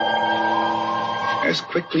As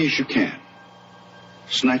quickly as you can,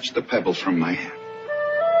 snatch the pebbles from my hand.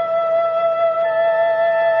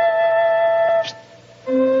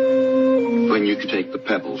 When you take the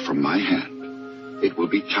pebble from my hand, it will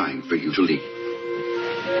be time for you to leave.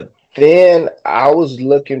 Then I was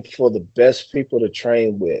looking for the best people to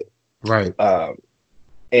train with. Right.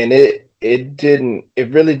 And it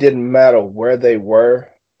really didn't matter where they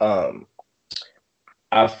were.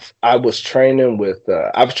 I was training with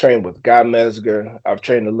I've trained with Guy Mesger. I've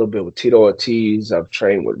trained a little bit with Tito Ortiz. I've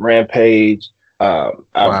trained with Rampage.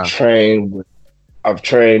 I've trained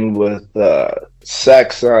with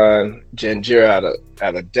Saxon Janjira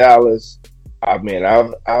out of Dallas. I mean,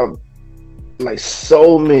 I've like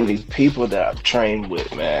so many people that I've trained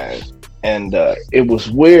with, man. And it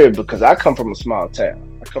was weird because I come from a small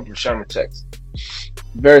town. I come from Sherman, Texas.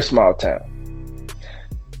 Very small town.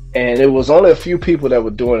 And it was only a few people that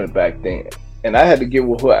were doing it back then. And I had to get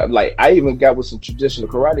with I even got with some traditional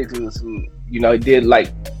karate dudes who, did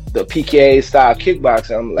like the PKA style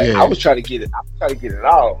kickboxing. I'm like, I was trying to get it. I was trying to get it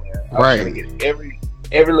all, man. I was trying to get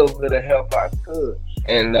every little bit of help I could.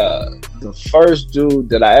 And the first dude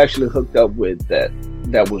that I actually hooked up with that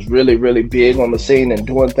was really, really big on the scene and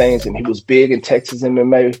doing things, and he was big in Texas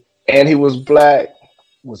MMA, and he was black,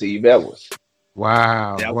 was Eve Edwards.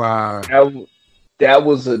 Wow. That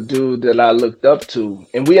was a dude that I looked up to,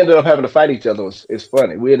 and we ended up having to fight each other. It's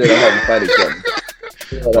funny. We ended up having to fight each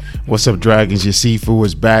other. What's up, Dragons? Your Sifu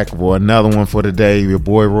is back for another one for today. Your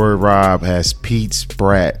boy Roy Robb has Pete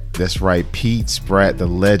Spratt. That's right, Pete Spratt, the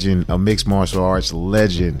legend, a mixed martial arts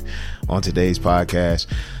legend, on today's podcast.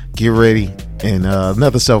 Get ready, and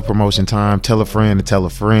another self-promotion time. Tell a friend to tell a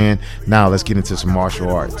friend. Now let's get into some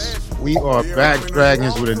martial arts. We are back,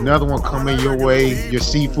 Dragons, with another one coming your way. Your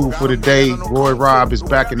Sifu for the day. Roy Robb is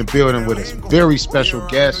back in the building with a very special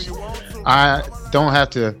guest. I don't have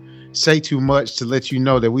to say too much to let you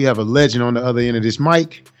know that we have a legend on the other end of this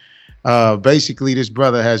mic. Basically, this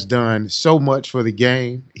brother has done so much for the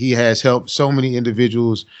game. He has helped so many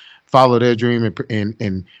individuals follow their dream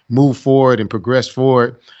and move forward and progress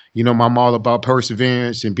forward. I'm all about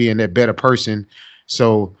perseverance and being that better person.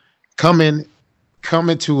 So coming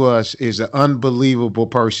to us is an unbelievable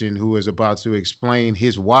person who is about to explain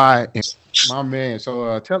his why. My man,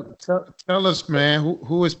 so tell us, man,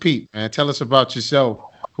 who is Pete, man? Tell us about yourself.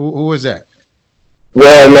 Who is that?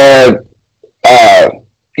 Well, man,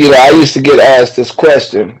 I used to get asked this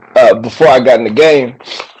question before I got in the game.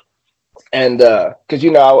 And because,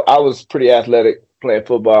 I was pretty athletic, playing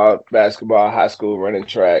football, basketball, high school, running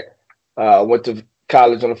track. Went to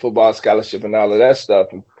college on a football scholarship and all of that stuff.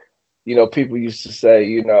 And, people used to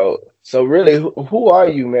say, so really, who are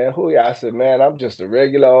you, man? Who are you? I said, man, I'm just a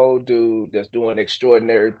regular old dude that's doing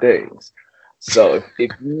extraordinary things. So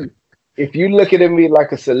if you looking at me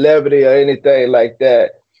like a celebrity or anything like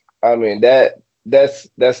that, I mean, that's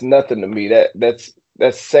nothing to me. That's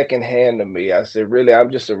secondhand to me. I said, really,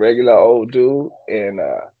 I'm just a regular old dude, and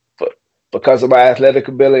because of my athletic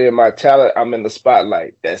ability and my talent, I'm in the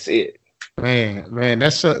spotlight. That's it. Man,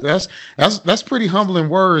 that's pretty humbling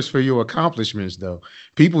words for your accomplishments, though.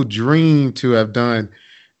 People dream to have done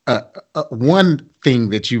one thing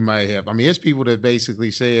that you might have. I mean, it's people that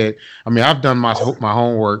basically said, I mean, I've done my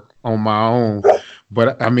homework on my own,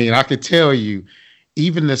 but I mean, I could tell you,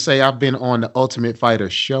 even to say I've been on the Ultimate Fighter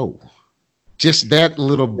show. Just that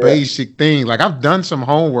little basic thing. Like, I've done some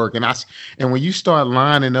homework, and when you start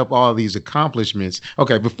lining up all these accomplishments,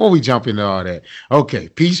 okay, before we jump into all that, okay,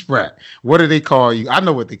 Pete Spratt, what do they call you? I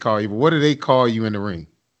know what they call you, but what do they call you in the ring?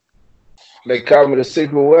 They call me the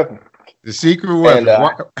secret weapon. The secret weapon. And,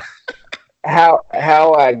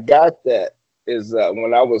 how I got that is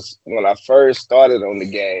when I first started on the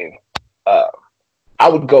game, I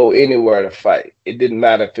would go anywhere to fight. It didn't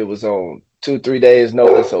matter if it was on 2-3 days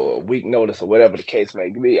notice or a week notice or whatever the case may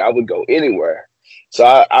be. I would go anywhere. So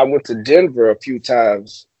I went to Denver a few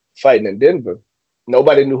times fighting in Denver.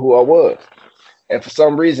 Nobody knew who I was. And for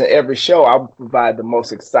some reason, every show I would provide the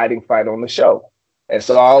most exciting fight on the show. And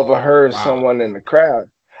so I overheard someone in the crowd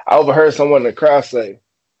say,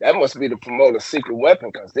 that must be the promoter's secret weapon,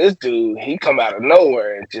 because this dude, he come out of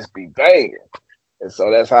nowhere and just be banging. And so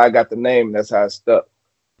that's how I got the name, and that's how it stuck.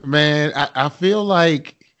 Man, I feel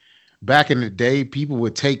like back in the day, people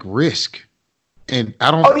would take risk, and I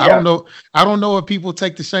don't know if people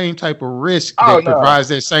take the same type of risk that provides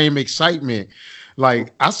that same excitement.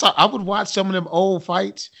 Like I would watch some of them old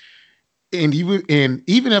fights, and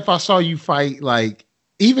even if I saw you fight, like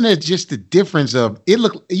even at just the difference of it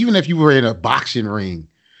looked, even if you were in a boxing ring,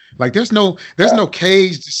 like there's no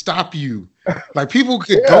cage to stop you Like people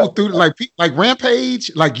could go through like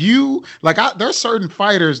Rampage, like you, like there's certain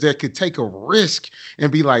fighters that could take a risk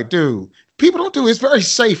and be like, dude, people don't do it. It's very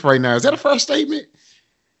safe right now. Is that a fair statement?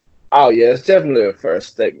 Oh yeah, it's definitely a fair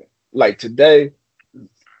statement. Like today,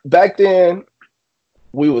 back then,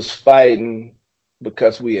 we was fighting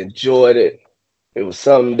because we enjoyed it. It was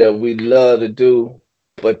something that we love to do.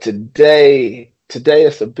 But today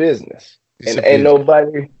it's a business. Ain't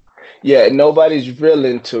nobody's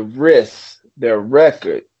willing to risk their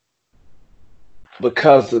record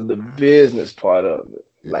because of the business part of it.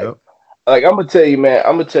 Like I'm gonna tell you, man.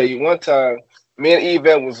 I'm gonna tell you one time. Me and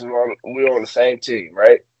Yvette we were on the same team,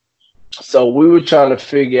 right? So we were trying to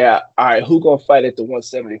figure out, all right, who gonna fight at the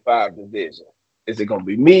 175 division? Is it gonna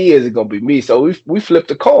be me? Is it gonna be me? So we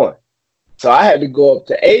flipped a coin. So I had to go up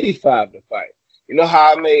to 85 to fight. You know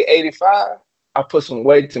how I made 85? I put some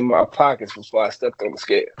weights in my pockets before I stepped on the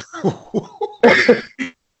scale.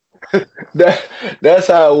 That's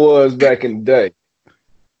how it was back in the day.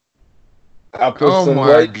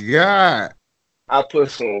 God. I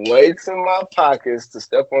put some weights in my pockets to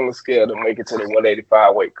step on the scale to make it to the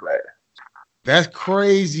 185 weight class. That's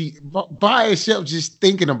crazy. By itself, just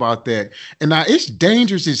thinking about that. And now it's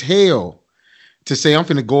dangerous as hell to say I'm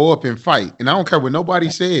finna go up and fight. And I don't care what nobody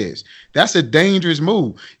says. That's a dangerous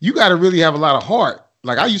move. You got to really have a lot of heart.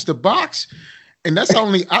 Like I used to box, and that's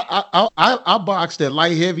only I boxed at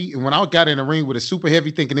light heavy. And when I got in the ring with a super heavy,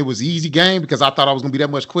 thinking it was easy game because I thought I was gonna be that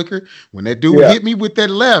much quicker. When that dude hit me with that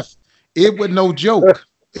left, it was no joke.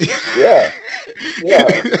 Yeah.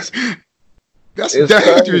 That's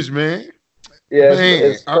dangerous, crazy. Man. Yeah,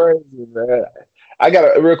 it's crazy, man. I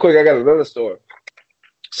got another story.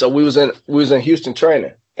 So we was in Houston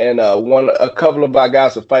training, and a couple of our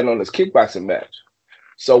guys were fighting on this kickboxing match.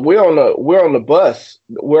 So we're on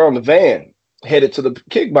the van headed to the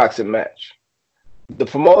kickboxing match. The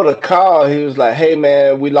promoter called. He was like, "Hey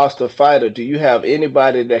man, we lost a fighter. Do you have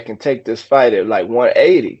anybody that can take this fight at like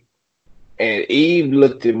 180?" And Eve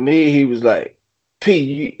looked at me. He was like,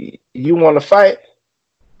 "P, you want to fight?"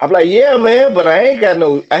 I'm like, "Yeah, man, but I ain't got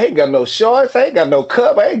no shorts. I ain't got no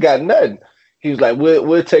cup. I ain't got nothing." He was like,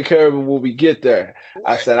 "We'll take care of it when we get there."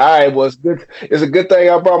 I said, "All right, well, it's a good thing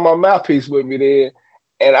I brought my mouthpiece with me then."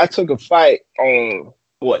 And I took a fight on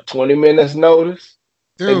 20 minutes notice.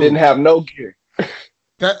 Dude, and didn't have no gear.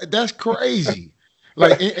 That's crazy.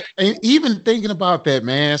 Like, and even thinking about that,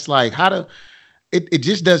 man, it's like it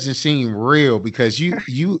just doesn't seem real because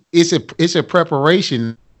it's a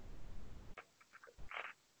preparation.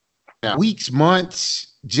 Weeks,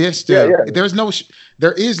 months,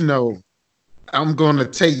 there is no I'm going to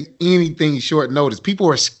take anything short notice. People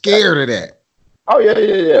are scared of that. Oh,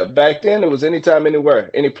 yeah. Back then, it was anytime, anywhere,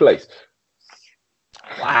 any place.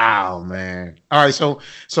 Wow, man. All right, so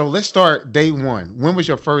let's start day one. When was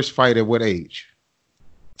your first fight? At what age?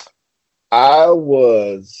 I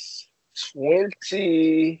was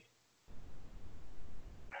 20.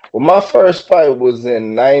 Well, my first fight was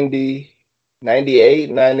in 90,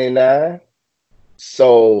 98, 99.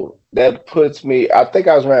 So that puts me, I think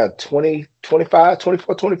I was around 20, 25,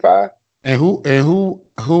 24, 25. And who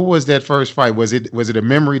was that first fight? Was it a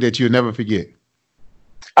memory that you'll never forget?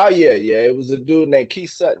 Oh yeah. It was a dude named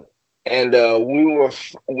Keith Sutton. And we were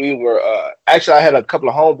actually I had a couple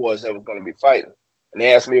of homeboys that was gonna be fighting. And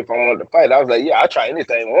they asked me if I wanted to fight. I was like, yeah, I'll try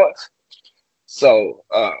anything once. So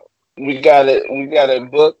we got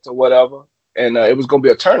it booked or whatever. And it was gonna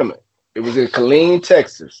be a tournament. It was in Killeen,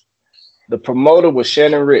 Texas. The promoter was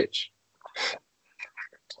Shannon Rich.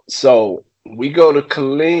 So we go to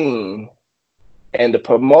Killeen, and the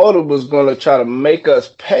promoter was going to try to make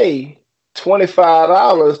us pay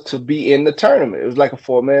 $25 to be in the tournament. It was like a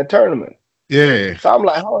 4-man tournament. Yeah. So I'm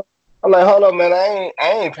like, hold on, man. I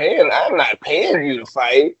ain't paying. I'm not paying you to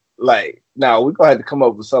fight. Like, no, we're going to have to come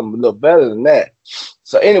up with something a little better than that.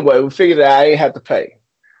 So anyway, we figured that I ain't have to pay.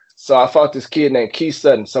 So I fought this kid named Keith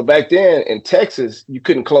Sutton. So back then in Texas, you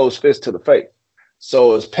couldn't close fists to the face.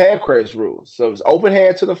 So it's Pancrase rules. So it's open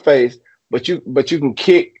hand to the face, but you can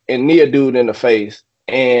kick and knee a dude in the face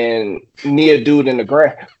and knee a dude in the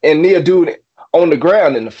ground and knee a dude on the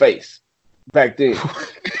ground in the face back then.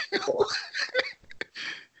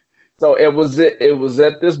 So it was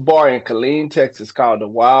at this bar in Killeen, Texas called the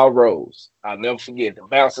Wild Rose. I'll never forget. The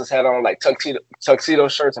bouncers had on like tuxedo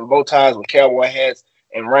shirts and bow ties with cowboy hats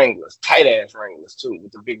and Wranglers, tight ass Wranglers too,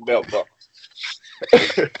 with the big belt buckle.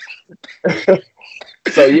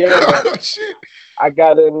 So yeah, I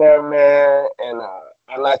got in there, man, and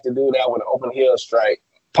I like to do that with an open heel strike,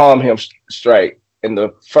 palm him strike in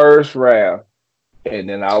the first round, and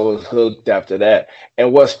then I was hooked after that.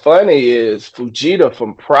 And what's funny is Fujita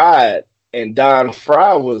from Pride and Don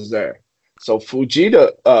Fry was there. So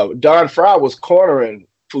Fujita, Don Fry was cornering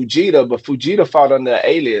Fujita, but Fujita fought under the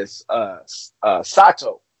alias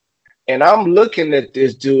Sato. And I'm looking at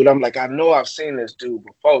this dude. I'm like, I know I've seen this dude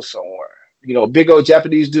before somewhere. You know, big old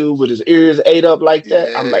Japanese dude with his ears ate up like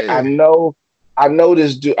that. I'm like, I know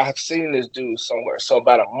this dude. I've seen this dude somewhere. So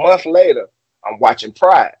about a month later, I'm watching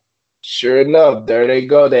Pride. Sure enough, there they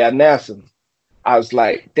go. They announced him. I was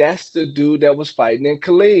like, that's the dude that was fighting in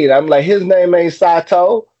Khalid. I'm like, his name ain't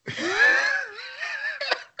Sato.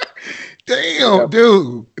 Damn,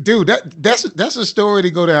 dude, that's a story to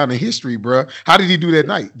go down in history, bro. How did he do that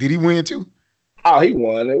night? Did he win too? Oh, he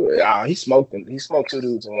won. He smoked him. He smoked 2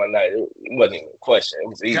 dudes in one night. It wasn't even a question. It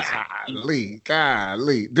was easy.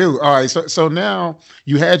 Golly, dude. All right, so now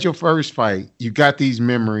you had your first fight. You got these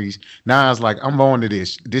memories. Now I was like, I'm on to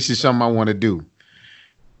this. This is something I want to do.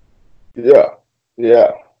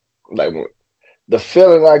 Yeah. Like the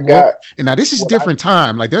feeling I got. And now this is different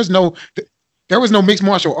time. Like there was no mixed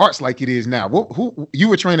martial arts like it is now. Who you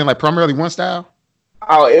were training like primarily one style?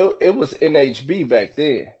 Oh, it was NHB back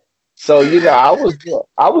then. So you know, I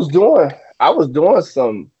was doing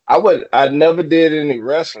some. I never did any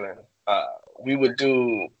wrestling. We would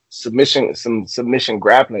do some submission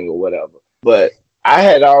grappling or whatever. But I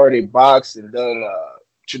had already boxed and done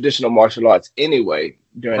traditional martial arts anyway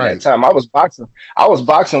during that time. I was boxing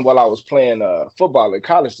while I was playing football in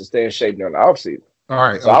college to stay in shape during the offseason. All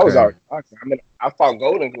right. So I was already boxing. I mean, I fought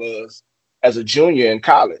Golden Gloves as a junior in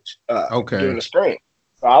college during the spring.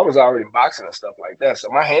 So I was already boxing and stuff like that. So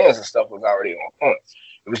my hands and stuff was already on point.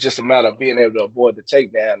 It was just a matter of being able to avoid the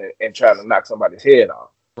takedown and trying to knock somebody's head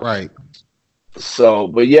off. Right. So,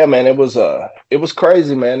 but yeah, man, it was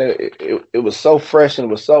crazy, man. It was so fresh and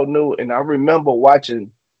it was so new. And I remember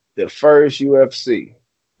watching the first UFC.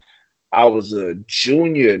 I was a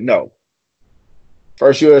junior. No.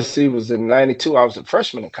 First UFC was in 92. I was a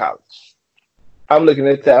freshman in college. I'm looking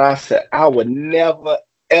at that. I said, I would never,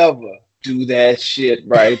 ever do that shit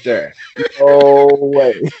right there. No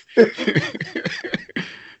way.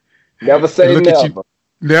 Never say never.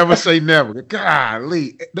 Never say never.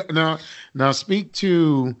 Golly. Now speak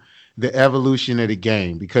to the evolution of the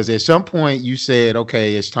game, because at some point you said,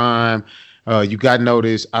 okay, it's time. You got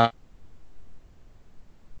notice. I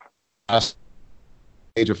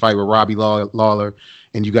major fight with Robbie Lawler,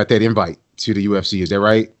 and you got that invite to the UFC. Is that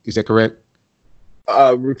right? Is that correct?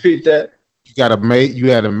 Repeat that. You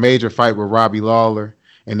had a major fight with Robbie Lawler,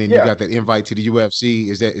 and then you got that invite to the UFC.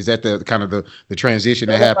 Is that the kind of the transition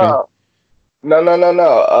that happened?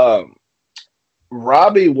 No.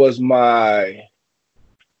 Robbie was my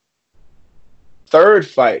third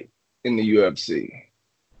fight in the UFC.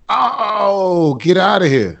 Oh, get out of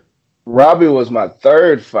here! Robbie was my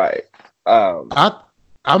third fight.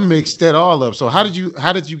 I mixed that all up. So how did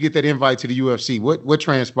you get that invite to the UFC? What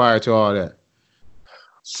transpired to all that?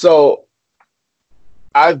 So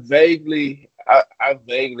I vaguely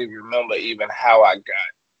remember even how I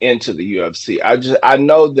got into the UFC. I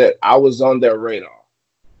know that I was on their radar.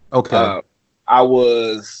 Okay. I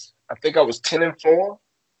think I was 10-4.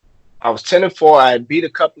 I was 10-4. I had beat a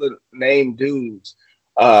couple of named dudes.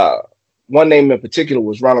 One name in particular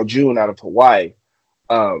was Ronald June out of Hawaii.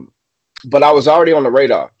 But I was already on the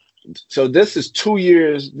radar. So this is 2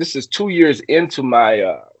 years. This is 2 years into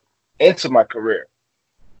my career,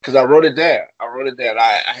 because I wrote it down.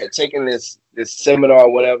 I had taken this seminar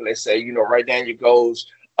or whatever. And they say, write down your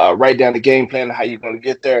goals, write down the game plan of how you're going to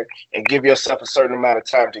get there, and give yourself a certain amount of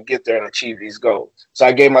time to get there and achieve these goals. So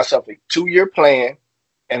I gave myself a 2-year plan,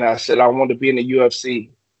 and I said I want to be in the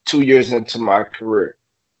UFC 2 years into my career,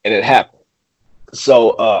 and it happened.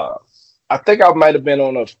 So I think I might have been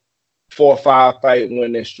on a 4 or 5 fight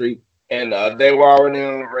winning streak, and they were already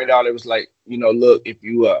on the radar. It was like, look, if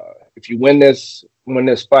you win this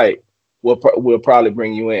fight, we'll probably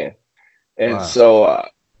bring you in. And wow.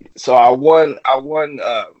 So I won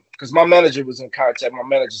because my manager was in contact. My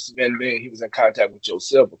manager Sven Bing, he was in contact with Joe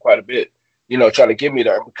Silva quite a bit, trying to get me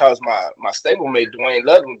there, because my stablemate Dwayne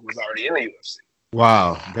Ludwig was already in the UFC.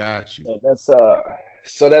 Wow, got you.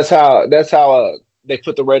 So that's how they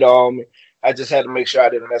put the radar on me. I just had to make sure I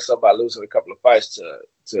didn't mess up by losing a couple of fights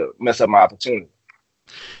to mess up my opportunity.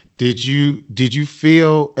 Did you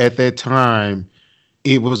feel at that time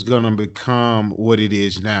it was going to become what it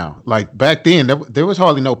is now? Like back then, there was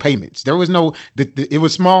hardly no payments. There was no, it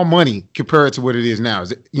was small money compared to what it is now.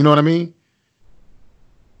 You know what I mean?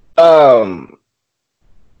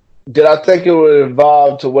 Did I think it would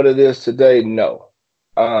evolve to what it is today? No.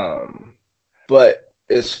 But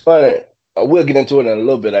it's funny. We'll get into it in a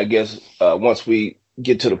little bit, I guess, once we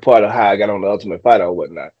get to the part of how I got on the Ultimate Fighter or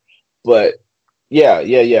whatnot. But yeah.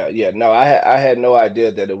 No, I had no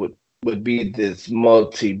idea that it would would be this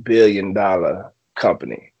multi-billion-dollar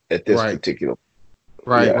company at this particular.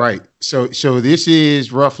 Right. So this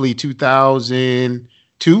is roughly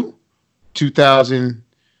 2002, 2000.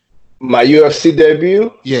 My UFC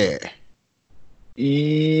debut. Yeah.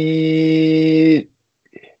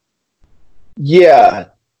 Yeah.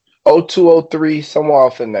 02, 03, somewhere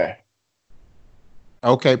off in there.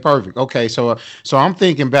 Okay, perfect. Okay, so I'm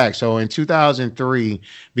thinking back. So in 2003,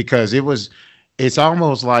 because it's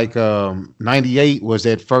almost like 98 was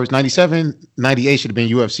that first, 97, 98 should have been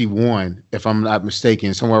UFC 1, if I'm not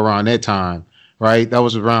mistaken, somewhere around that time, right? That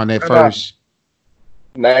was around that first.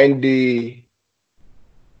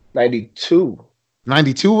 92.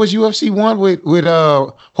 92 was UFC 1 with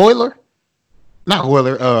Hoyler? Not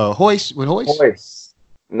Hoyler, Hoist, with Hoist?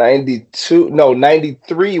 92. No,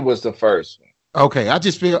 93 was the first one. Okay, I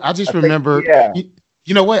just remember. Yeah.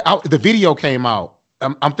 You know what? The video came out.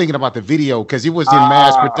 I'm thinking about the video because it was in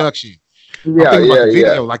mass production. Yeah, I'm thinking about the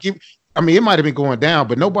video. Like, it might have been going down,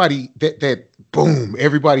 but nobody that boom,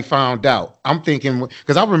 everybody found out. I'm thinking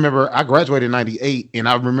because I remember I graduated in 98, and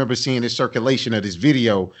I remember seeing this circulation of this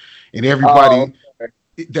video, and everybody.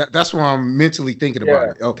 That's why I'm mentally thinking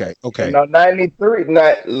about it. Okay. No,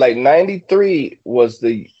 93 was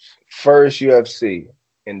the first UFC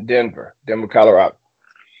in Denver, Colorado.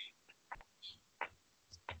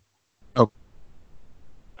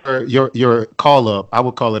 Your call up, I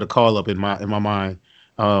would call it a call up in my mind.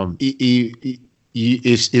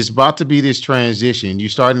 It's about to be this transition. You're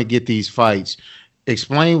starting to get these fights.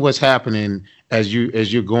 Explain what's happening as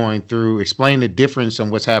you're going through. Explain the difference on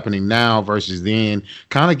what's happening now versus then.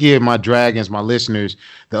 Kind of give my dragons, my listeners,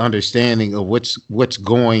 the understanding of what's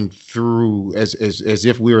going through as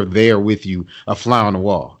if we were there with you, a fly on the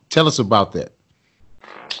wall. Tell us about that.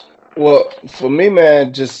 Well, for me,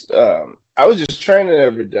 man, I was just training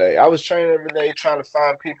every day. I was training every day, trying to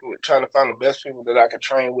find the best people that I could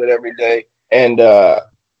train with every day. And I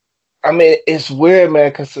mean, it's weird,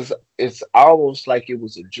 man, because it's almost like it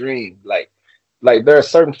was a dream. Like there are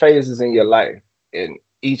certain phases in your life, and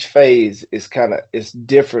each phase is it's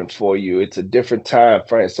different for you. It's a different time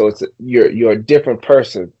frame, so you're a different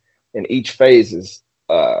person in each phases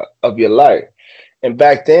of your life. And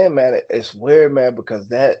back then, man, it's weird, man, because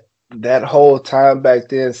that whole time back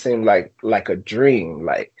then seemed like a dream.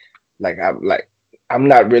 Like I'm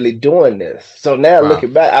not really doing this. So now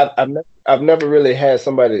looking back, I've never really had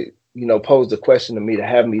somebody, pose the question to me to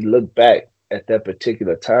have me look back at that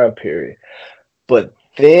particular time period. But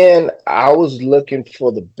then I was looking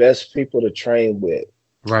for the best people to train with.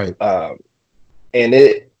 Right. And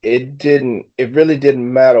it really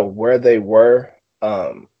didn't matter where they were.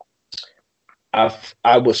 I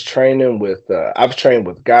was training with I've trained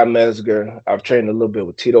with Guy Mesger. I've trained a little bit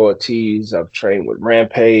with Tito Ortiz. I've trained with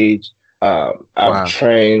Rampage. I've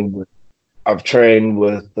trained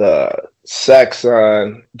with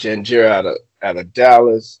Saxon Janjir out of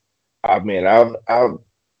Dallas. I mean, I've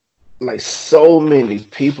like so many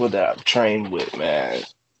people that I've trained with, man.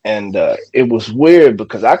 And it was weird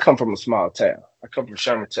because I come from a small town. I come from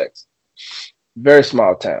Sherman, Texas. Very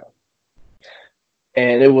small town.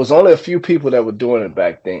 And it was only a few people that were doing it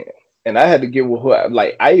back then. And I had to get with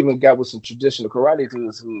I even got with some traditional karate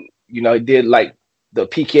dudes who, did like the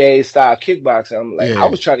PKA style kickboxing. I'm like, I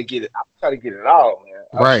was trying to get it. I was trying to get it all, man.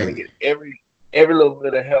 I was trying to get every little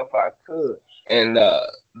bit of help I could. And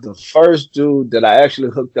the first dude that I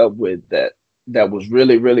actually hooked up with that was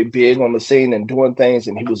really, really big on the scene and doing things,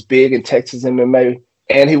 and he was big in Texas MMA,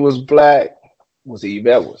 and he was black, was Eve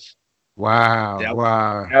Edwards. Wow.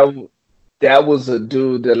 That was a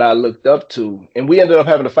dude that I looked up to, and we ended up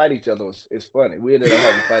having to fight each other. It's funny. We ended up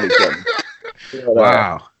having to fight each other.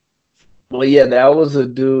 Wow. Well, yeah, that was a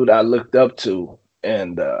dude I looked up to,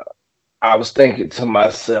 and I was thinking to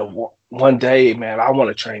myself, one day, man, I want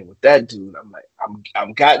to train with that dude. I'm like,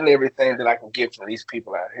 I'm gotten everything that I can get from these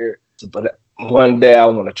people out here, but one day I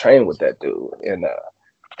want to train with that dude, and that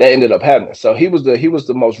ended up happening. So he was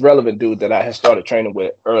the most relevant dude that I had started training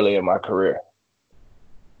with early in my career.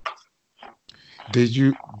 Did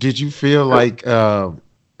you feel like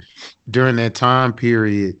during that time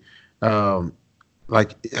period,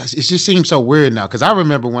 like it just seems so weird now? Because I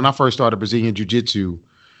remember when I first started Brazilian Jiu-Jitsu,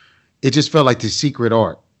 it just felt like the secret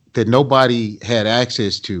art that nobody had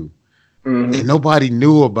access to. Mm-hmm. And nobody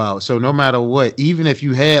knew about. So no matter what, even if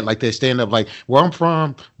you had like that stand up, like where I'm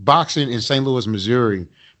from, boxing in St. Louis, Missouri,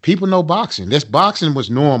 people know boxing. Boxing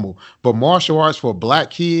was normal, but martial arts for a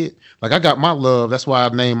black kid, like I got my love. That's why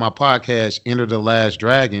I've named my podcast Enter the Last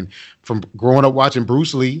Dragon, from growing up watching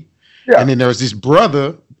Bruce Lee. Yeah. And then there was this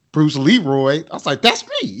brother Bruce Leroy. I was like, that's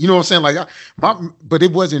me. You know what I'm saying? Like, but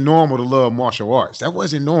it wasn't normal to love martial arts. That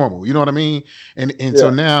wasn't normal. You know what I mean? And so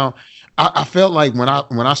now I felt like when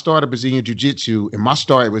I started Brazilian Jiu-Jitsu, and my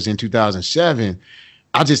start was in 2007.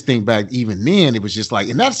 I just think back even then, it was just like,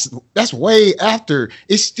 and that's way after.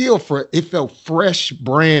 It's still it felt fresh,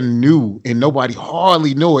 brand new, and nobody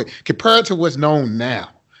hardly knew it compared to what's known now.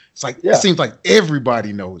 It's like it seems like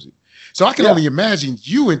everybody knows it. So I can only imagine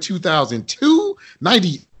you in 2002,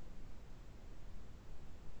 90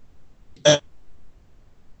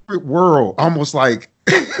 world, almost like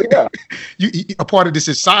you a part of the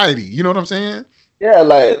society. You know what I'm saying? Yeah,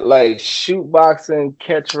 like shoot boxing,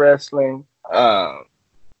 catch wrestling.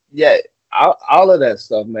 Yeah, all of that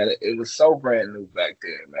stuff, man. It was so brand new back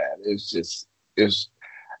then, man.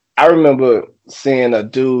 I remember seeing a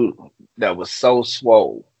dude that was so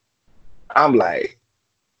swole. I'm like,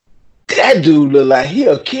 that dude look like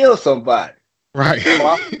he'll kill somebody. Right.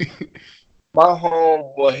 My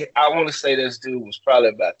homeboy, I want to say this dude was probably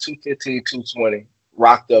about 215, 220,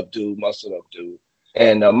 rocked up dude, muscled up dude.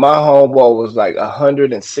 And my homeboy was like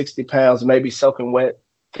 160 pounds, maybe soaking wet,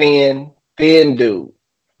 thin dude.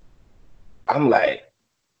 I'm like,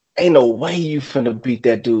 ain't no way you finna beat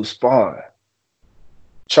that dude's spine.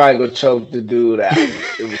 Triangle choke the dude out.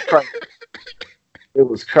 It was crazy. It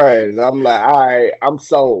was crazy. I'm like, all right, I'm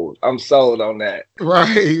sold. I'm sold on that.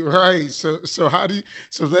 Right. So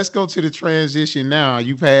let's go to the transition now.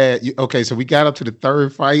 So we got up to the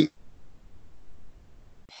third fight.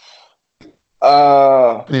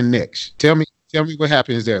 And next, tell me what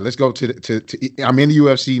happens there. Let's go to I'm in the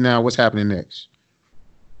UFC now. What's happening next?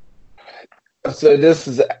 So this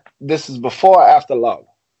is before or after Lawler?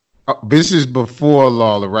 This is before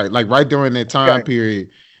Lawler, right? Like right during that time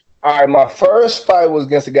period. All right, my first fight was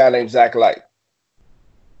against a guy named Zach Light,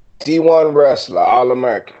 D1 wrestler,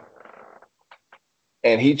 All-American,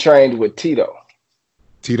 and he trained with Tito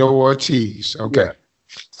Ortiz. Okay, yeah.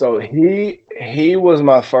 So he was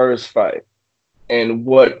my first fight, and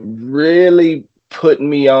what really put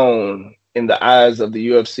me on in the eyes of the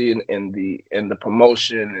UFC and the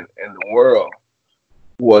promotion and the world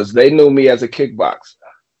was they knew me as a kickboxer.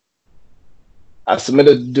 I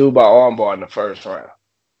submitted the dude by armbar in the first round.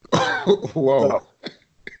 Whoa.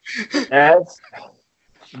 So,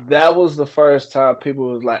 that was the first time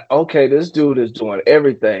people was like, okay, this dude is doing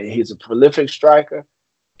everything. He's a prolific striker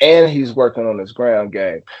and he's working on his ground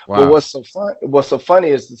game. Wow. But what's so funny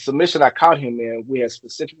is the submission I caught him in, we had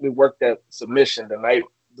specifically worked that submission the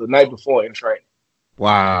night before in training.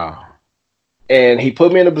 Wow. And he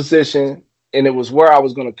put me in a position, and it was where I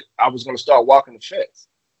was gonna start walking the fence.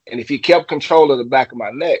 And if he kept control of the back of my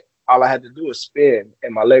neck, all I had to do is spin,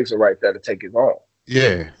 and my legs are right there to take his arm.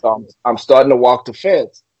 Yeah. So I'm starting to walk the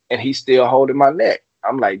fence, and he's still holding my neck.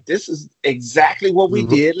 I'm like, this is exactly what we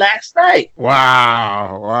did last night.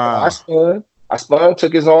 Wow. So I spun,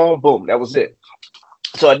 took his arm, boom, that was it.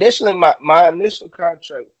 So additionally, my initial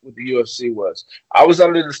contract with the UFC was, I was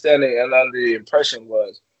under the understanding and under the impression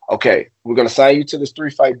was, okay, we're going to sign you to this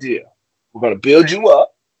 3-fight deal. We're going to build you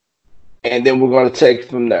up, and then we're going to take it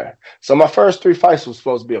from there. So my first 3 fights was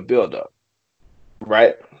supposed to be a build-up,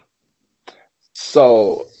 right?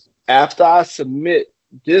 So after I submit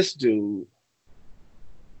this dude,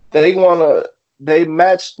 they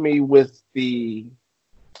matched me with the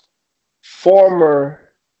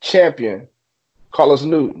former champion, Carlos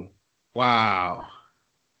Newton. Wow.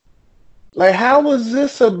 Like, how was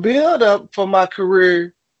this a build-up for my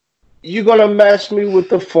career? You're going to match me with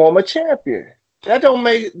the former champion. That don't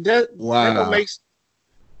make sense.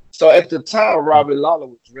 So at the time, Robbie Lawler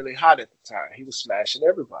was really hot at the time. He was smashing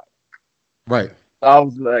everybody. Right. I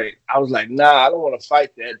was like, nah, I don't want to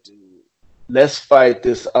fight that dude. Let's fight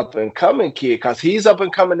this up-and-coming kid because he's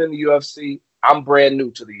up-and-coming in the UFC. I'm brand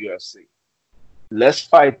new to the UFC. Let's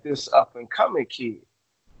fight this up-and-coming kid.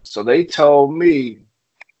 So they told me,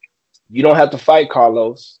 you don't have to fight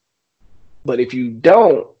Carlos, but if you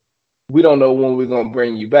don't, we don't know when we're going to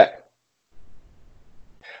bring you back.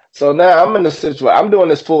 So now I'm in the situation. I'm doing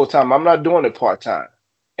this full-time. I'm not doing it part-time.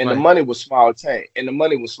 And the money was small change. And the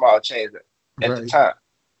money was small change at the time.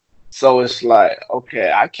 So it's like,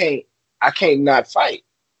 okay, I can't not fight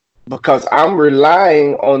because I'm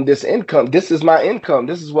relying on this income. This is my income.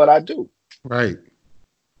 This is what I do. Right.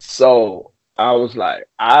 So I was like,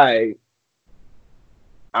 I'm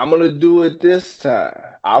going to do it this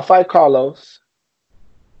time. I'll fight Carlos,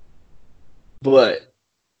 but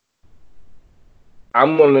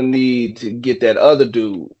I'm going to need to get that other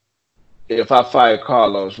dude if I fight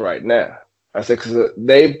Carlos right now. I said, because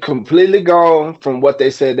they've completely gone from what they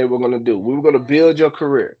said they were going to do. We were going to build your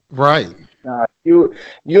career. Right. You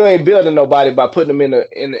ain't building nobody by putting them in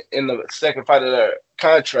the second fight of their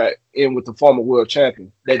contract in with the former world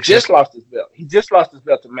champion that just lost his belt. He just lost his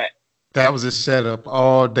belt to Matt. That was a setup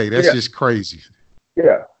all day. That's just crazy.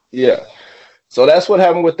 Yeah. So that's what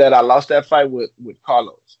happened with that. I lost that fight with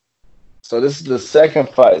Carlos. So this is the second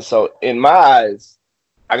fight. So in my eyes,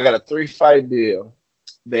 I got a 3-fight deal.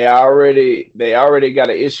 They already got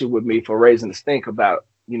an issue with me for raising the stink about,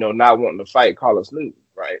 not wanting to fight Carlos Newton,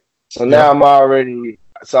 right? So now I'm already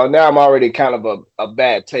kind of a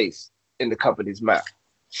bad taste in the company's mouth.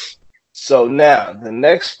 So now the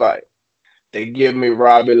next fight, they give me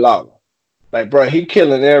Robbie Lawler. Like, bro, he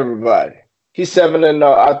killing everybody. He's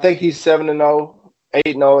 7-0. I think he's 7-0,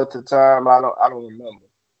 8-0 at the time. I don't remember.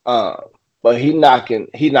 But he knocking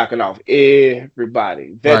off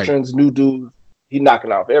everybody. Veterans, new dudes, he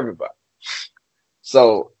knocking off everybody.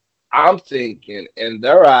 So I'm thinking, in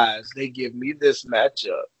their eyes, they give me this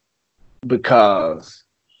matchup because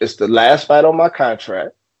it's the last fight on my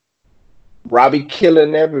contract. Robbie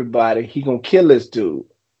killing everybody. He gonna kill this dude.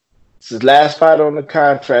 It's his last fight on the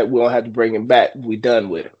contract. We don't have to bring him back. We done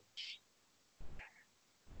with him.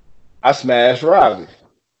 I smashed Robbie.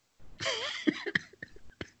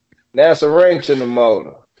 Now it's a wrench in the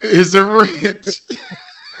motor. It's a wrench.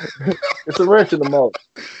 It's a wrench in the motor.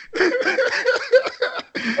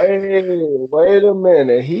 Wait a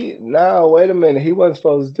minute. Wait a minute. He wasn't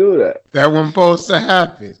supposed to do that. That wasn't supposed to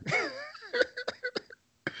happen.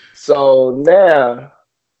 So now,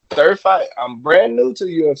 third fight. I'm brand new to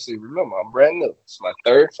the UFC. Remember, I'm brand new. It's my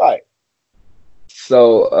third fight.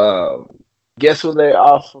 So, guess what they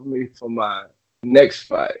offered me for my next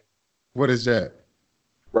fight? What is that?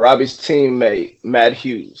 Robbie's teammate, Matt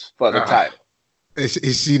Hughes, for the title.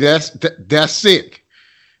 See, that's sick.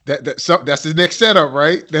 That's the next setup,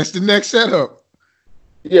 right? That's the next setup.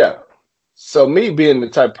 Yeah. So me being the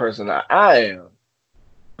type of person I am,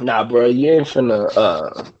 nah, bro, you ain't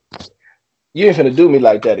finna do me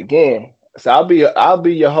like that again. So I'll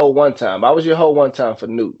be your hoe one time. I was your hoe one time for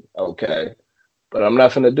Newton, okay, but I'm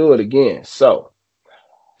not finna do it again. So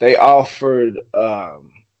they offered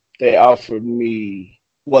me.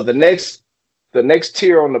 Well, the next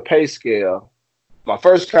tier on the pay scale, my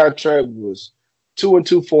first contract was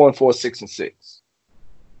 2-2, 4-4, 6-6.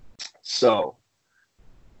 So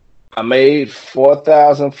I made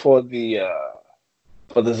 $4,000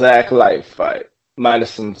 for the Zach Light fight,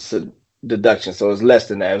 minus some deduction. So it was less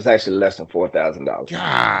than that. It was actually less than $4,000.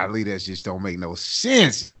 Golly, that just don't make no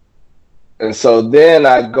sense. And so then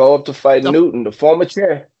I go up to fight Newton, the former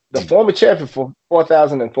champion for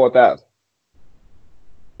 $4,000 and $4,000.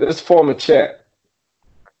 This former champ.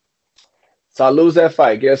 So I lose that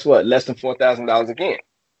fight. Guess what? Less than $4,000 again.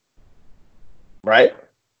 Right?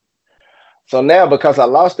 So now, because I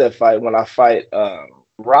lost that fight, when I fight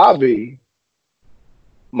Robbie,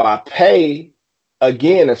 my pay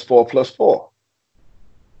again is 4 + 4.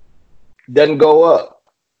 Doesn't go up.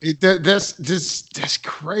 That's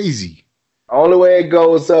crazy. Only way it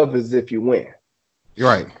goes up is if you win.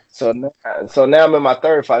 Right. So now I'm in my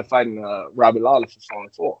third fight fighting Robbie Lawler for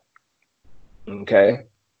 4-4. Okay.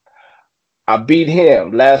 I beat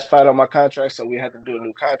him last fight on my contract, so we had to do a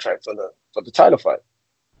new contract for the title fight.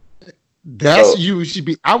 You should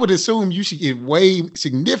be. I would assume you should get way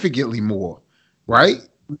significantly more, right?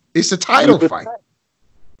 It's a title fight.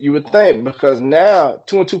 You would think, because now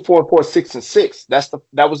 2-2, 4-4, 6-6.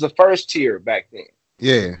 That was the first tier back then.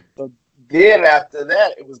 Yeah. So then after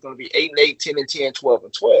that, it was going to be 8-8, 10-10,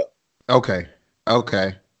 12-12.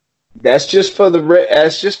 Okay. That's just for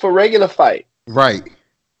regular fight. Right.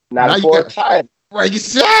 Not for a title. Right.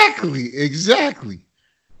 Exactly.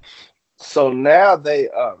 So now they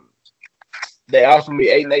offered me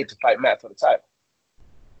 8-8 to fight Matt for the title,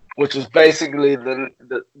 which was basically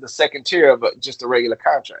the second tier of just a regular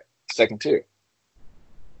contract. Second tier.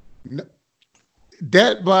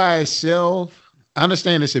 That by itself, I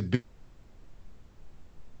understand it's a big.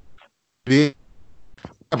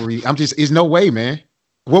 It's no way, man.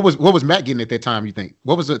 What was Matt getting at that time, you think?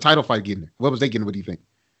 What was the title fight getting? What was they getting? What do you think?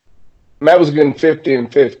 Matt was getting 50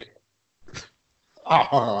 and 50.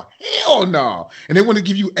 Oh, hell no. And they want to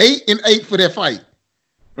give you 8 and 8 for that fight.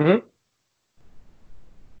 Mm-hmm.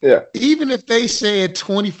 Yeah. Even if they said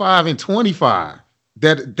 25 and 25,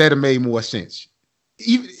 that'd have made more sense.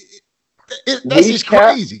 That's just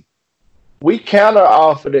crazy. We counter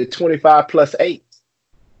offered at 25 plus 8.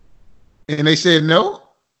 And they said no?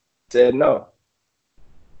 Said no.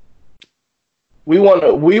 We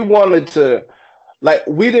wanted to, like,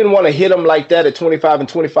 we didn't want to hit them like that at 25 and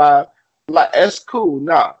 25. Like, that's cool.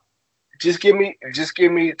 Nah. Just give me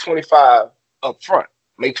 25 up front.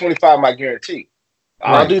 Make 25 my guarantee.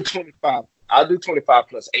 I'll do 25. I'll do 25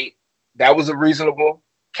 plus 8. That was a reasonable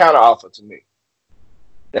counter offer to me.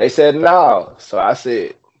 They said no. So I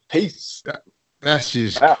said, peace. That's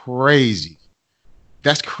just crazy.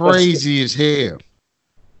 That's crazy as hell.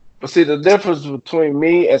 But see, the difference between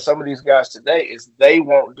me and some of these guys today is they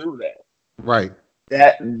won't do that. Right.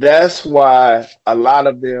 That's why a lot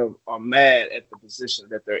of them are mad at the position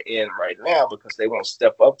that they're in right now, because they won't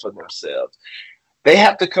step up for themselves. They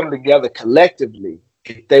have to come together collectively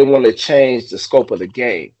if they want to change the scope of the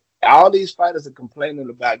game. All these fighters are complaining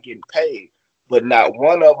about getting paid, but not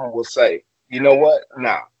one of them will say, you know what?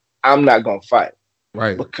 Nah, I'm not going to fight.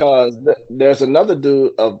 Right. Because there's another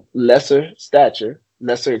dude of lesser stature,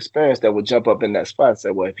 lesser experience that will jump up in that spot and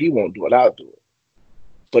say, well, if he won't do it, I'll do it.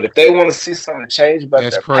 But if they want to see something change about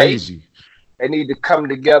that's their crazy. Pace, they need to come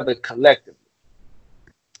together collectively.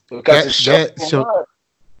 Because the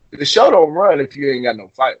show don't run if you ain't got no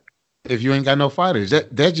fighter. If you ain't got no fighters.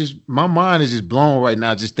 That just, my mind is just blown right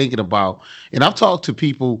now just thinking about, and I've talked to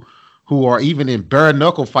people who are even in bare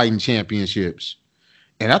knuckle fighting championships.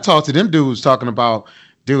 And I talked to them dudes talking about,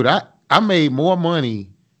 dude, I made more money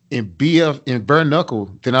in bare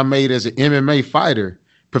knuckle than I made as an MMA fighter.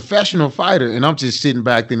 Professional fighter, and I'm just sitting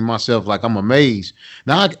back thinking to myself, like, I'm amazed.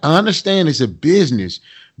 Now I understand it's a business,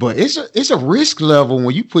 but it's a risk level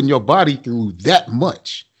when you putting your body through that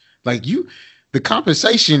much. Like, the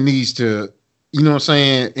compensation needs to, you know what I'm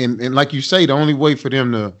saying? And like you say, the only way for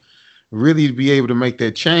them to really be able to make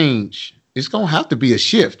that change, it's gonna have to be a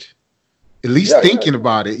shift. At least thinking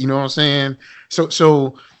about it, you know what I'm saying?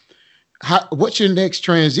 So what's your next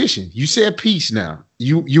transition? You said peace now.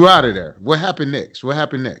 You out of there. What happened next? I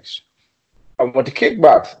went to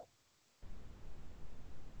kickboxing.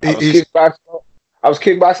 I was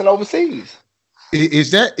kickboxing overseas. Is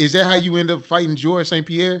that how you end up fighting George St.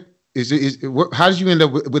 Pierre? How did you end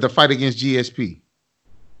up with a fight against GSP?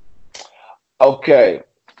 Okay,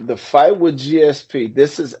 the fight with GSP.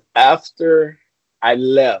 This is after I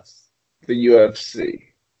left the UFC.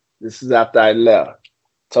 This is after I left.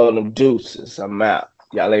 Told them, deuces, I'm out.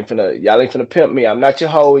 Y'all ain't finna pimp me. I'm not your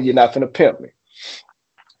hoe. You're not finna pimp me.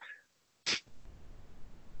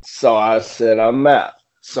 So I said, I'm out.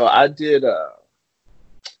 So I did a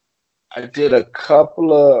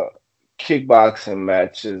couple of kickboxing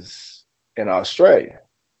matches in Australia.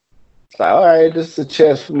 It's like, all right, this is a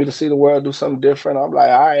chance for me to see the world, do something different. I'm like,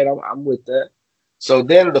 all right, I'm with that. So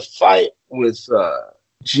then the fight with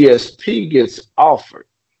GSP gets offered.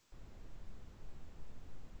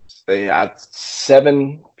 They had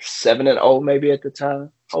 7-0 maybe at the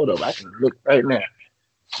time. Hold up, I can look right now.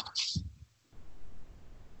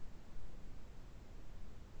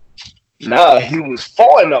 Nah, he was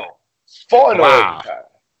 4-0. 4-0 wow. at the time.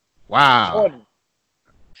 Wow.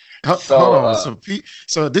 Hold on.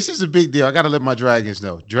 So this is a big deal. I got to let my Dragons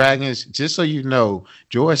know. Dragons, just so you know,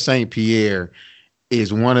 George St. Pierre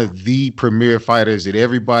is one of the premier fighters that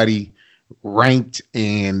everybody ranked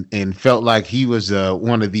and felt like he was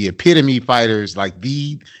one of the epitome fighters, like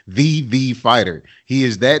the fighter. He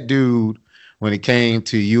is that dude when it came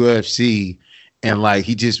to UFC, and like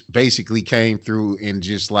he just basically came through and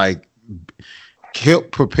just like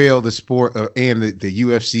helped propel the sport and the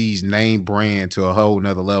UFC's name brand to a whole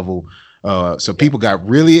nother level. So people got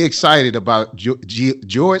really excited about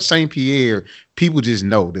George St. Pierre. People just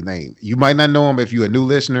know the name. You might not know him if you're a new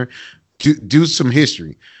listener. Do some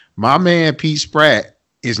history. My man Pete Spratt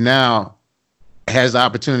has the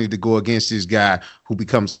opportunity to go against this guy who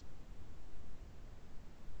becomes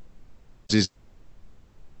just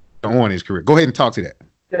on his career. Go ahead and talk to that.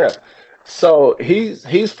 Yeah. So he's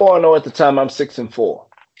 4-0 at the time. I'm 6-4.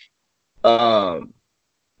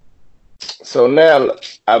 So now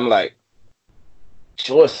I'm like,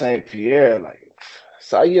 George St. Pierre, like,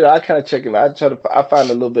 so I kind of check him. I find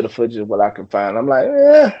a little bit of footage of what I can find. I'm like,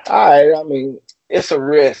 all right. I mean, it's a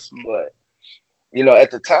risk, but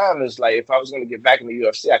at the time, it's like if I was going to get back in the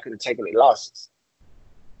UFC, I couldn't take any losses.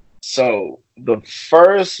 So the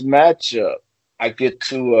first matchup, I get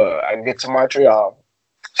to Montreal,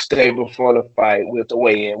 stay before the fight. We have to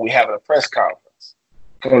weigh in. We having a press conference.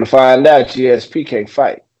 Come to find out, GSP can't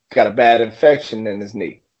fight. Got a bad infection in his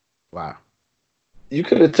knee. Wow. You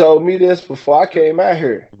could have told me this before I came out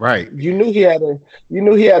here. Right. You knew he had an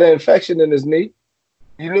infection in his knee.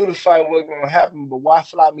 You knew the fight wasn't going to happen, but why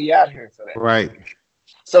fly me out here for that? Right.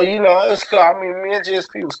 So, it was cool. I mean, me and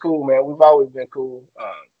GSP was cool, man. We've always been cool.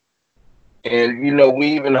 And, we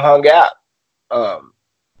even hung out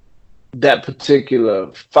that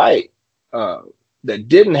particular fight that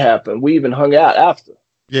didn't happen. We even hung out after.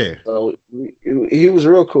 Yeah. So he was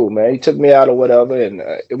real cool, man. He took me out or whatever, and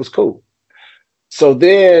it was cool. So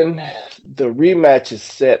then the rematch is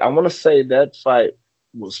set. I want to say that fight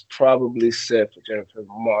was probably set for January,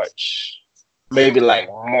 March, maybe like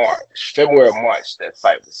March, February or March. That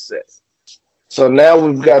fight was set. So now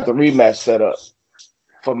we've got the rematch set up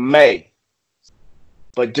for May.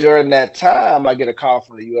 But during that time, I get a call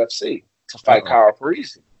from the UFC to fight Karo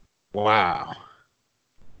Parise. Wow.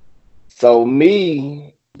 So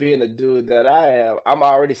me being a dude that I am, I'm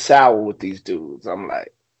already sour with these dudes. I'm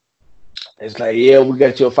like, it's like, yeah, we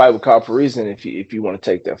got you a fight with Karo Parise if you want to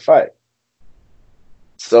take that fight.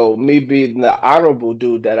 So me being the honorable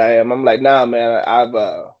dude that I am, I'm like, nah, man,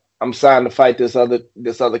 I'm signed to fight this other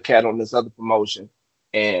cat on this other promotion,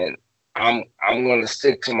 and I'm gonna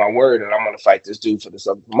stick to my word, and I'm gonna fight this dude for this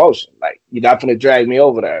other promotion. Like, you're not gonna drag me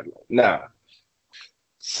over there, nah.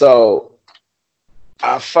 So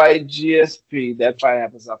I fight GSP. That fight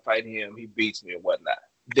happens. I fight him. He beats me and whatnot.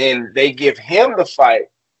 Then they give him the fight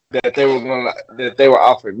that they were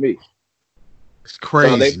offering me. It's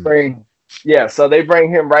crazy. So they bring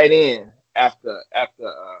him right in after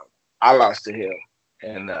I lost to him,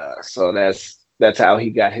 and so that's how he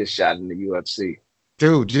got his shot in the UFC.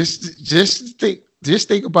 Dude, just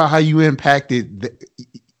think about how you impacted,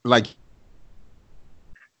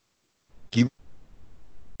 even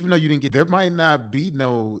though you didn't get, there might not be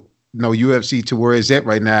no UFC to where it's at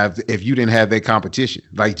right now if you didn't have that competition.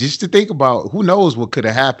 Like, just to think about, who knows what could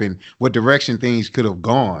have happened, what direction things could have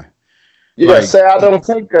gone. Yeah, like, say I don't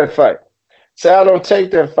take that fight. Say I don't take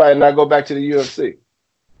that fight and I go back to the UFC.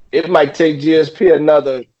 It might take GSP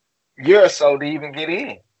another year or so to even get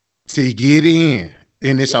in. To get in.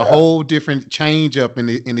 And it's a whole different change up in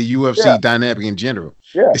the UFC dynamic in general.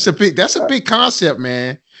 Yeah. That's a big concept,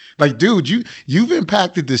 man. Like, dude, you've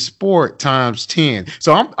impacted the sport times 10.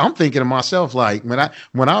 So I'm thinking to myself, like, when I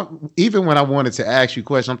wanted to ask you a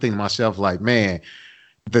question, I'm thinking to myself, like, man,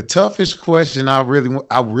 the toughest question I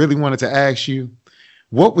really wanted to ask you,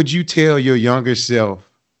 what would you tell your younger self?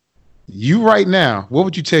 You right now, what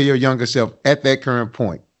would you tell your younger self at that current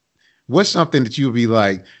point? What's something that you would be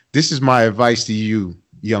like, this is my advice to you,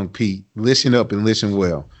 young Pete. Listen up and listen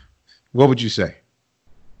well. What would you say?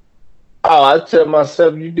 Oh, I tell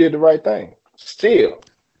myself you did the right thing. Still.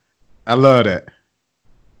 I love that.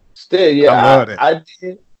 Still, yeah. I love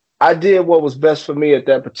that. I did what was best for me at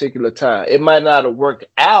that particular time. It might not have worked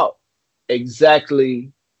out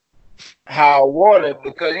exactly how I wanted,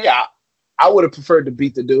 because I would have preferred to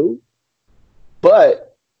beat the dude.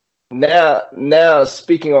 But now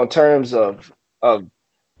speaking on terms of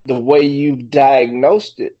the way you've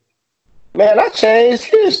diagnosed it, man, I changed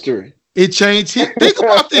history. It changed. Think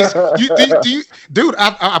about this, dude.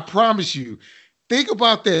 I promise you. Think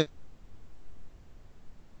about that.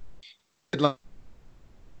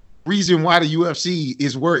 Reason why the UFC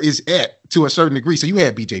is where it's at to a certain degree. So you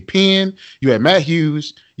had BJ Penn, you had Matt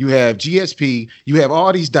Hughes, you have GSP, you have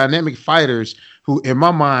all these dynamic fighters who, in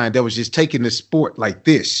my mind, that was just taking the sport like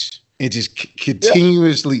this and just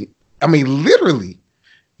continuously. I mean, literally.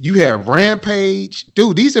 You have Rampage.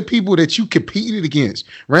 Dude, these are people that you competed against.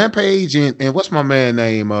 Rampage and what's my man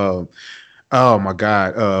name? Oh my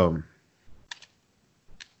God.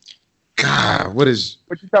 God, what you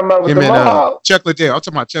talking about with him and Chuck Liddell? I'm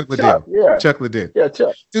talking about Chuck Liddell. Chuck Liddell. Yeah,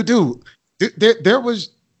 Chuck. Dude, there was,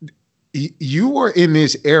 you were in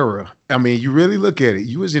this era. I mean, you really look at it.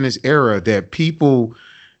 You was in this era that people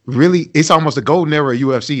really, it's almost a golden era of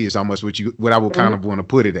UFC is almost what I would kind of want to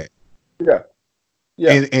put it at. Yeah.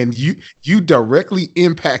 Yeah. And you directly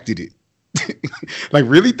impacted it. Like,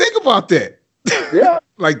 really think about that. Yeah.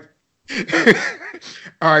 Like,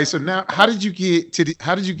 all right. So now, how did you get to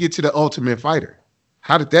the Ultimate Fighter?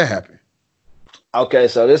 How did that happen? Okay,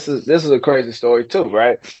 so this is a crazy story too,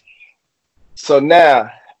 right? So now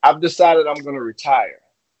I've decided I'm going to retire.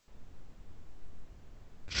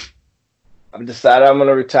 I'm going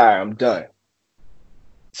to retire. I'm done.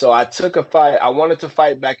 So I took a fight. I wanted to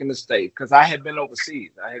fight back in the States because I had been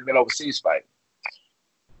overseas. Fighting.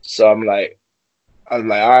 So I was like, all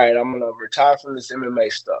right, I'm gonna retire from this MMA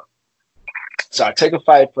stuff. So I take a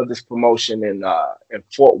fight for this promotion in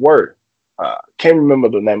Fort Worth. Can't remember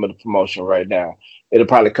the name of the promotion right now. It'll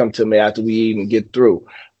probably come to me after we even get through.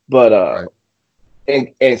 But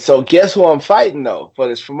right. and so guess who I'm fighting though for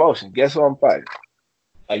this promotion? Guess who I'm fighting?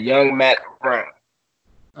 A young Matt Brown.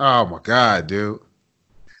 Oh my God, dude.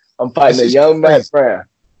 I'm fighting a young Matt Brown.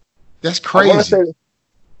 That's crazy.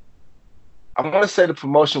 I want to say the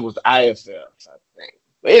promotion was IFL, I think.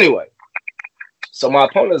 But anyway, so my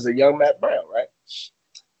opponent is a young Matt Brown, right?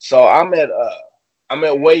 So I'm at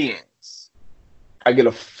weigh-ins. I get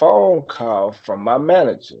a phone call from my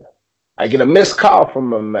manager. I get a missed call from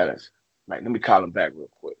my manager. Like, let me call him back real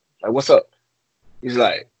quick. Like, what's up? He's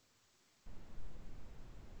like,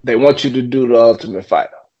 they want you to do the Ultimate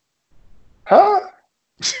Fighter. Huh?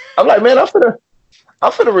 I'm like, man, I'm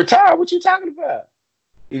finna retire. What you talking about?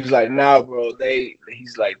 He's like, nah, bro.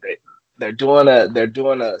 They're doing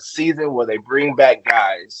a season where they bring back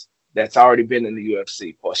guys that's already been in the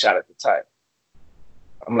UFC for a shot at the title.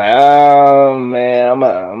 I'm like, oh man, I'm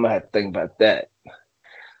gonna have to think about that.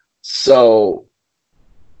 So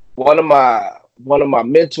one of my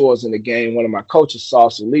mentors in the game, one of my coaches,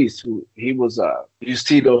 Saul Solis, who he was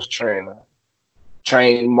Tito's trainer,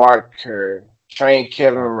 trained Mark Kerr, trained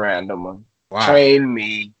Kevin Randleman, trained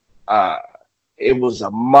me. It was a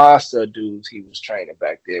monster of dudes he was training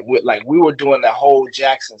back there. We were doing the whole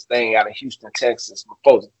Jackson's thing out of Houston, Texas,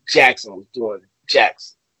 before Jackson was doing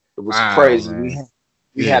Jackson. It was crazy. Man.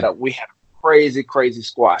 We had a crazy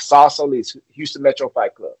squad. Saul Solis, Houston Metro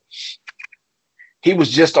Fight Club. He was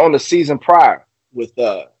just on the season prior with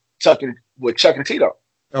Chuck and Tito.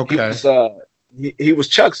 Okay. He was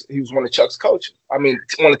one of Chuck's coaches. I mean,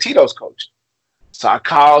 one of Tito's coaches. So I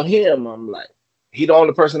called him. I'm like, he the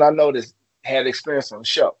only person I know that had experience on the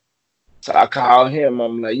show. So I called him.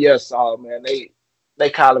 I'm like, yes, Saul, man, they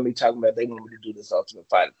calling me talking about they want me to do this Ultimate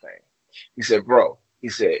Fighter thing. He said, bro,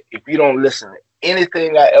 if you don't listen to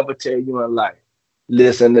anything I ever tell you in life,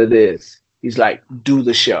 listen to this. He's like, do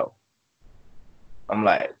the show. I'm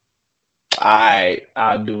like, all right,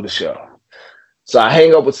 I'll do the show. So I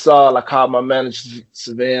hang up with Saul. I called my manager,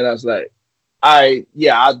 Savannah. I was like, all right,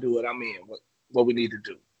 yeah, I'll do it. I'm in. What we need to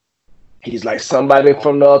do. He's like, somebody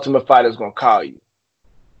from the Ultimate Fighter is going to call you.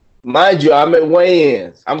 Mind you, I'm at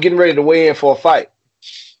weigh-ins. I'm getting ready to weigh in for a fight.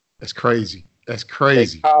 That's crazy.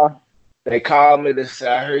 They called me. They said,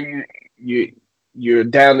 I heard you're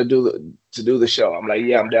down to do the show. I'm like,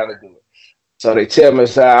 yeah, I'm down to do it. So they tell me,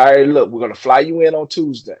 say, all right, look, we're going to fly you in on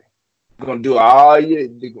Tuesday. We're going to do we're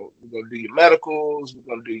going to do your medicals. We're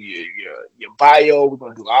going to do your bio. We're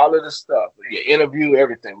going to do all of this stuff. Your interview,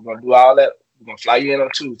 everything. We're going to do all that. We're going to fly you in on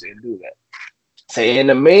Tuesday and do that. Say, in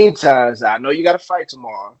the meantime, I know you got a fight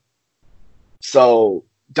tomorrow. So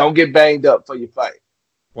don't get banged up for your fight.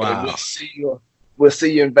 Wow. And we'll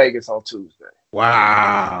see you in Vegas on Tuesday.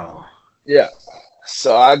 Wow. Yeah.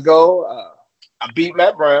 So I go, I beat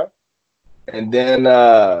Matt Brown. And then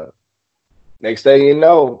next thing you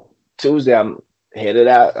know, Tuesday I'm headed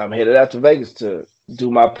out to Vegas to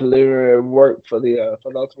do my preliminary work for the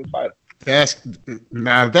Ultimate Fighter.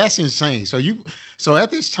 That's insane. So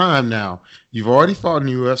at this time now, you've already fought in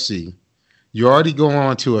the UFC. You already go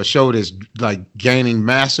on to a show that's like gaining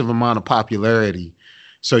massive amount of popularity.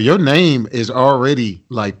 So your name is already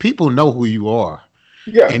like, people know who you are.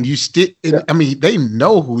 Yeah. And you I mean, they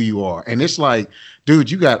know who you are. And it's like,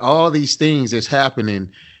 dude, you got all these things that's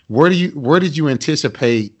happening. Where did you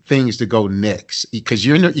anticipate things to go next? Because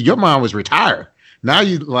your mom was retired. Now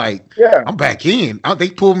you like, I'm back in. They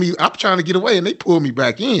pulled me. I'm trying to get away, and they pulled me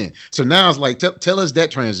back in. So now it's like, tell us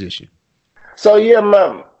that transition. So yeah,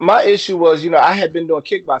 my issue was, I had been doing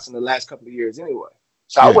kickboxing the last couple of years anyway.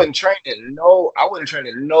 So I wasn't training no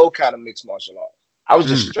kind of mixed martial arts. I was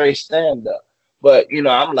just straight stand up. But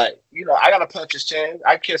I'm like, I gotta punch his chin.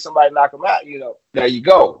 I catch somebody, knock him out. There you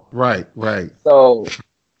go. Right. So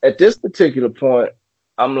at this particular point,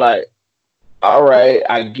 I'm like, all right,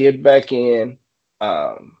 I get back in.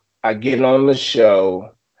 I get on the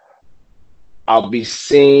show. I'll be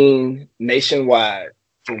seen nationwide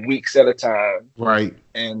for weeks at a time. Right.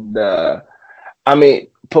 And I mean,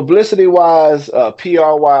 publicity wise,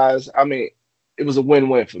 PR wise, I mean, it was a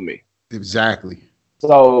win-win for me. Exactly.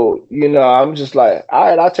 So, I'm just like, all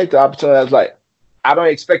right, I'll take the opportunity. I was like, I don't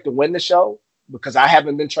expect to win the show because I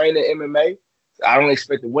haven't been trained in MMA. I don't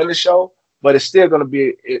expect to win the show, but it's still gonna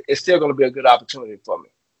be a good opportunity for me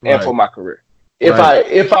and for my career.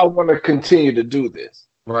 If I want to continue to do this.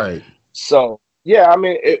 Right. So yeah, I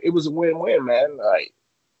mean it was a win-win, man. Like,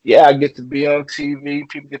 yeah, I get to be on TV,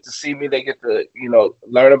 people get to see me, they get to,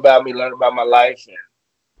 learn about me, learn about my life, and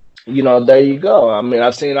there you go. I mean,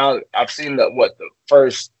 I've seen the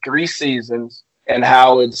first 3 seasons and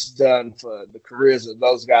how it's done for the careers of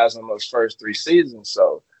those guys on those first 3 seasons.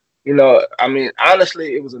 So, I mean,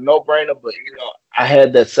 honestly, it was a no-brainer, but I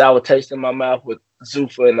had that sour taste in my mouth with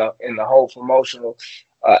Zuffa and the whole promotional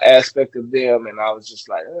aspect of them, and I was just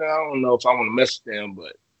like, I don't know if I want to mess with them,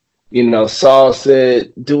 but Saul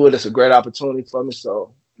said, do it. It's a great opportunity for me,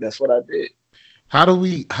 so that's what I did. How do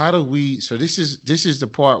we? So this is the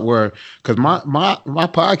part where, because my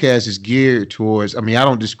podcast is geared towards. I mean, I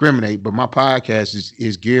don't discriminate, but my podcast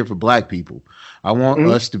is geared for Black people. I want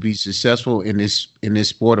us to be successful in this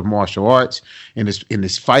sport of martial arts, in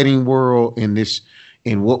this fighting world, in this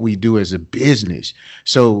in what we do as a business.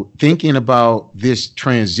 So thinking about this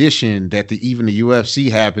transition that even the UFC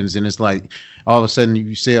happens, and it's like all of a sudden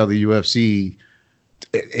you sell the UFC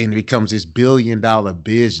and it becomes this $1 billion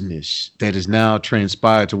business that is now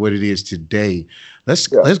transpired to what it is today. Let's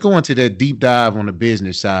go into that deep dive on the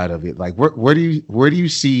business side of it. Like where do you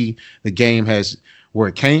see the game has, where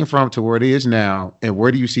it came from to where it is now, and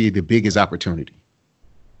where do you see the biggest opportunity?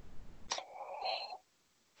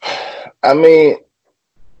 I mean,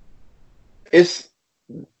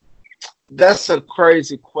 that's a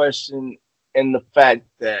crazy question in the fact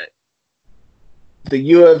that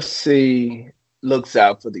the UFC looks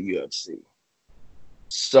out for the UFC.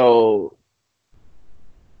 So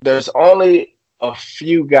there's only a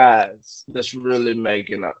few guys that's really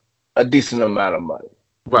making a decent amount of money.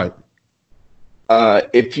 Right.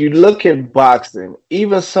 If you look at boxing,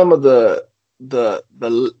 even some of the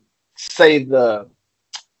say the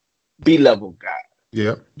B-level guy.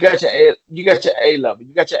 Yeah. You got your A level.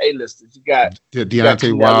 You got your A-listers. You got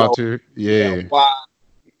Deontay Wilder. Yeah.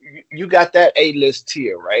 You got that A-list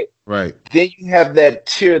tier, right? Right. Then you have that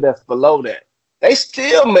tier that's below that. They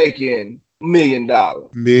still making $1 million.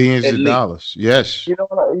 Millions of dollars. Yes. You know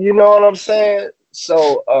what I'm saying?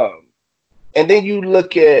 So and then you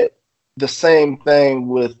look at the same thing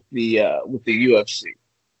with the UFC.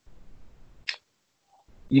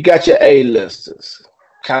 You got your A-listers.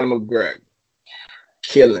 Conor McGregor,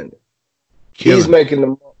 killing it. He's making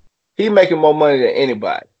more money than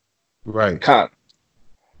anybody. Right. Conor.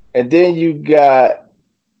 And then you got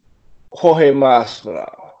Jorge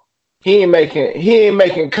Masvidal. He ain't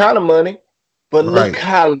making kind of money, but look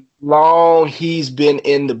how long he's been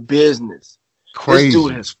in the business. Crazy. This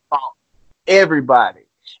dude has fought everybody,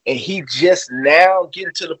 and he just now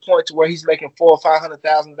getting to the point to where he's making $400,000 or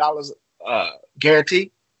 $500,000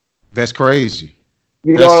 guaranteed. That's crazy.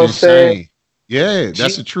 You know what I'm saying? Yeah,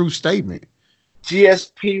 that's a true statement.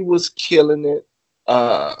 GSP was killing it.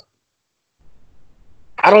 I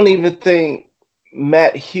don't even think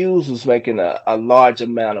Matt Hughes was making a large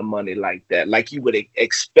amount of money like that, like you would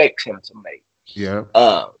expect him to make. Yeah.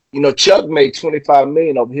 Chuck made $25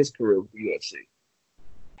 million over his career with the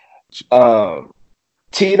UFC.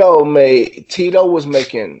 Tito was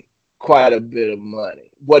making quite a bit of money.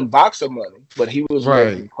 Wasn't boxer money, but he was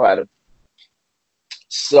making quite a.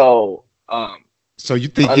 So you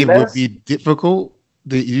think it would be difficult?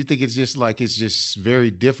 You think it's just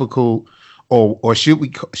very difficult, or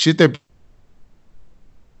should there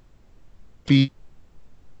be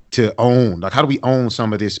to own? Like, how do we own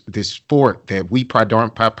some of this sport that we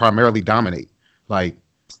primarily dominate? Like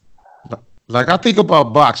I think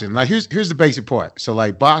about boxing. Like here's the basic part. So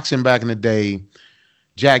like boxing back in the day,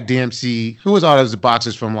 Jack Dempsey, who was all those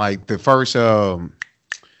boxers from like the first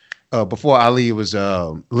before Ali, it was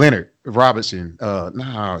Leonard Robinson.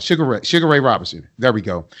 Sugar Ray Robinson. There we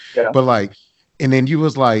go. Yeah. But like, and then you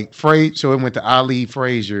was like so it went to Ali,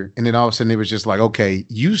 Frazier, and then all of a sudden it was just like, okay,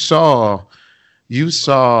 you saw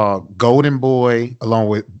Golden Boy along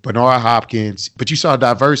with Bernard Hopkins, but you saw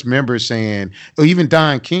diverse members saying, or even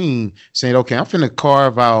Don King saying, okay, I'm finna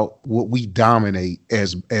carve out what we dominate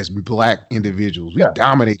as black individuals. We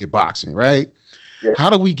dominated boxing, right? Yeah. How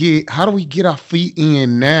do we get our feet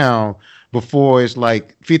in now before it's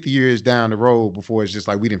like 50 years down the road, before it's just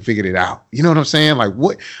like we didn't figure it out? You know what I'm saying? Like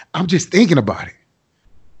what? I'm just thinking about it.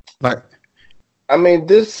 Like,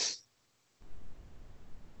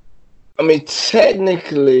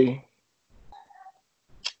 technically,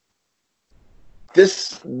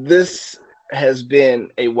 this has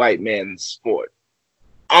been a white man's sport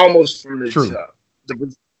almost from the jump.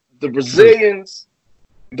 The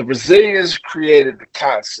Brazilians created the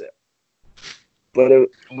concept, but it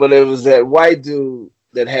was that white dude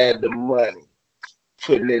that had the money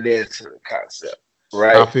putting it into the concept,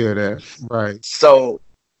 right? I feel that, right? So,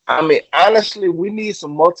 honestly, we need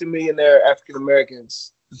some multimillionaire African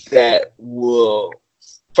Americans that will,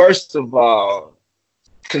 first of all,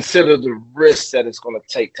 consider the risk that it's going to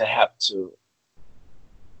take to have to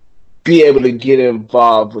be able to get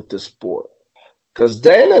involved with the sport. Because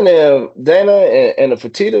Dana and the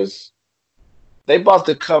Fertittas, they bought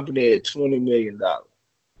the company at $20 million.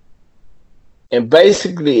 And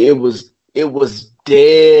basically it was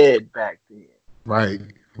dead back then. Right.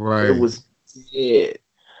 It was dead.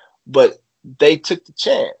 But they took the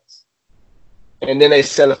chance. And then they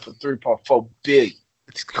sell it for $3.4 billion.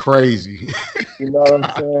 It's crazy. You know what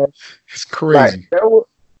I'm saying? It's crazy. Like,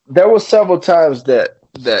 there were several times that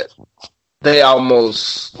they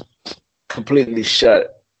almost completely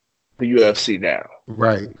shut the UFC down.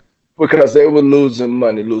 Right. Because they were losing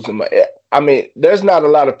money. There's not a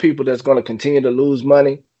lot of people that's going to continue to lose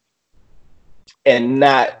money and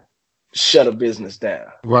not shut a business down.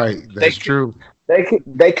 Right. That's true.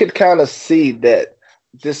 They could kind of see that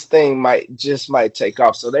this thing might take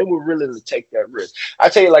off. So they were willing to take that risk. I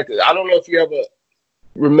tell you like this, I don't know if you ever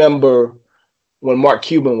remember when Mark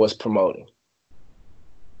Cuban was promoting.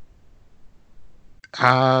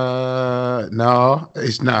 No,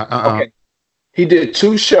 it's not. Okay. He did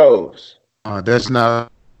 2 shows. That's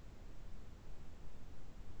not.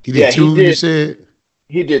 He did 2, you said?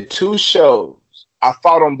 He did 2 shows. I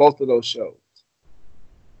fought on both of those shows.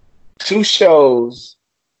 2 shows,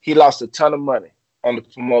 he lost a ton of money on the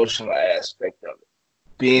promotional aspect of it.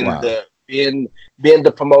 Being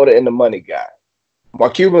the promoter and the money guy.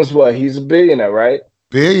 Mark Cuban's what? He's a billionaire, right?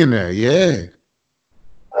 Billionaire, yeah.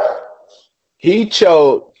 He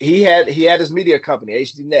had his media company,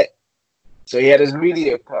 HDNet. So he had his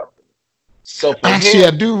media company. So actually,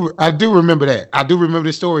 I do remember that. I do remember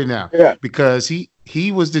the story now. Yeah. Because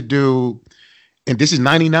he was the dude, and this is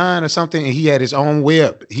 99 or something, and he had his own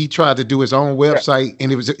web. He tried to do his own website,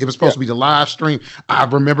 and it was supposed to be the live stream. I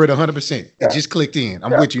remember it 100%. It just clicked in.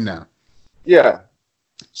 I'm with you now. Yeah.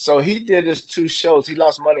 So he did his 2 shows. He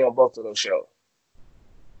lost money on both of those shows.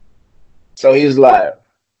 So he's like,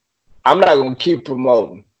 I'm not going to keep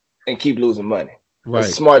promoting and keep losing money. Right.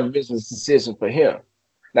 It's a smart business decision for him.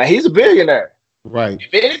 Now, he's a billionaire. Right.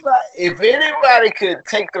 If anybody could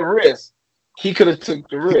take the risk, he could have took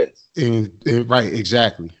the risk. Right,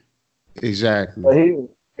 exactly. But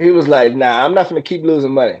he was like, nah, I'm not going to keep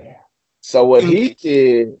losing money. So what he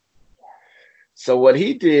did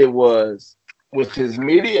was, with his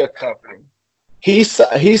media company, he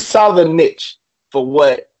saw the niche for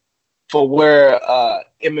where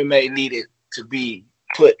MMA needed to be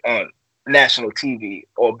put on national TV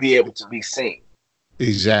or be able to be seen.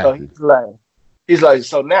 Exactly. So he's like,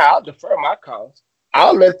 so now I'll defer my costs.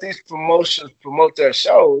 I'll let these promotions promote their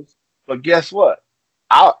shows, but guess what?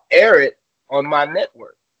 I'll air it on my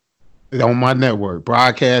network. On my network,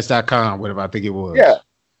 broadcast.com, whatever I think it was. Yeah.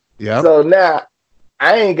 Yeah. So now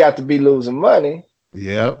I ain't got to be losing money.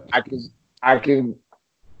 Yep. I can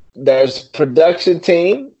there's production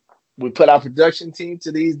team. We put our production team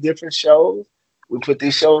to these different shows. We put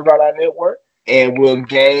these shows on our network, and we'll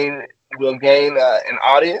gain an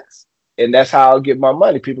audience, and that's how I'll get my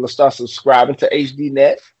money. People will start subscribing to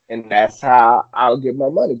HDNet, and that's how I'll get my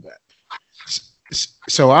money back.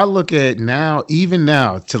 So I look at even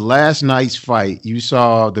now, to last night's fight, you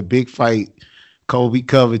saw the big fight, Colby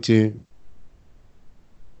Covington.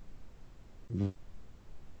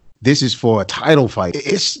 This is for a title fight.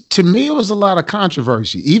 To me, it was a lot of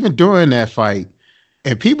controversy, even during that fight.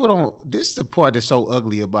 And people this is the part that's so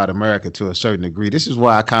ugly about America to a certain degree. This is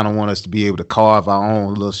why I kind of want us to be able to carve our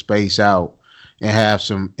own little space out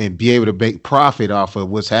and be able to make profit off of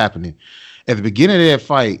what's happening. At the beginning of that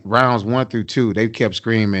fight, rounds 1 through 2, they kept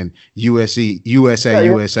screaming USA.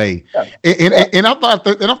 And I'm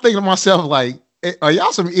thinking to myself, like, are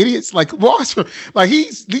y'all some idiots? Like,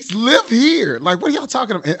 he's live here. Like, what are y'all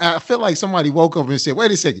talking about? And I feel like somebody woke up and said, wait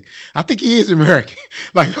a second, I think he is American.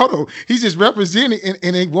 Like, hold on, he's just representing.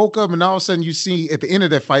 And they woke up, and all of a sudden you see at the end of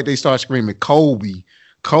that fight, they start screaming, Kobe. You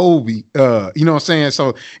know what I'm saying?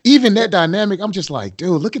 So even that dynamic, I'm just like,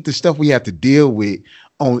 dude, look at the stuff we have to deal with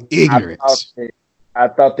on ignorance. I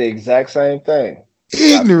thought the exact same thing.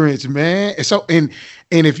 Ignorance, man. And so, and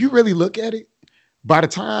if you really look at it, by the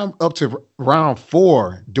time up to round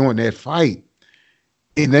 4 during that fight,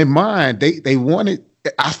 in their mind, they wanted.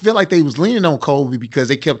 I feel like they was leaning on Colby because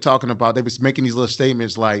they kept talking about. They was making these little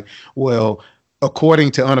statements like, "Well,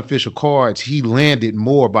 according to unofficial cards, he landed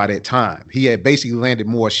more by that time. He had basically landed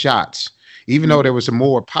more shots, even though there was some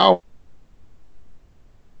more power."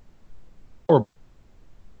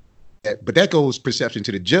 But that goes perception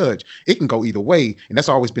to the judge. It can go either way, and that's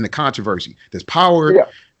always been a controversy. There's power. Yeah.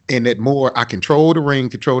 And that more I control the ring,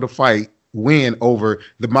 control the fight, win over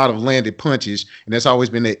the amount of landed punches. And that's always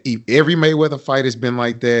been that. Every Mayweather fight has been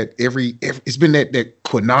like that. It's been that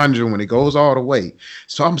conundrum when it goes all the way.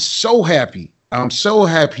 So I'm so happy.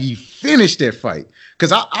 He finished that fight.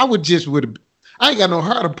 Because I ain't got no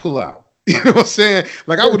heart to pull out. You know what I'm saying?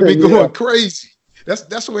 Like, I would have been going crazy.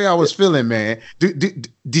 That's the way I was feeling, man.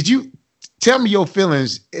 Did you tell me your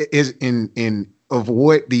feelings of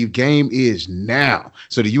what the game is now?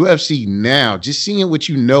 So the UFC now, just seeing what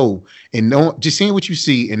you know just seeing what you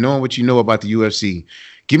see and knowing what you know about the UFC,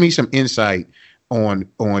 give me some insight on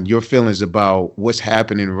your feelings about what's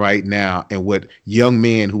happening right now and what young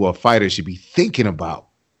men who are fighters should be thinking about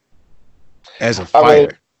as a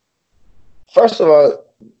fighter. First of all,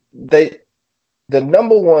 the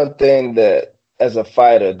number one thing that as a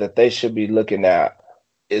fighter that they should be looking at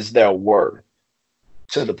is their worth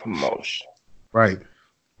to the promotion. Right.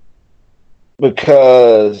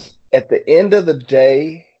 Because at the end of the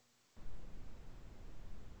day,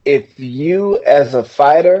 if you as a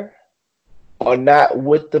fighter are not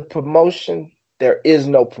with the promotion, there is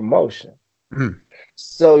no promotion. Mm.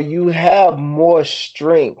 So you have more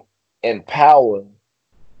strength and power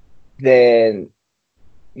than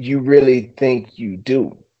you really think you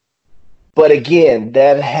do. But again,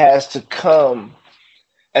 that has to come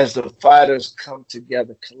as the fighters come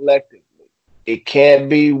together collectively. It can't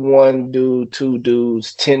be one dude, two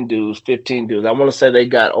dudes, 10 dudes, 15 dudes. I want to say they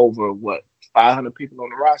got over, 500 people on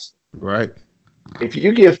the roster? Right. If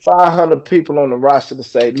you get 500 people on the roster to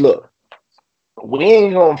say, look, we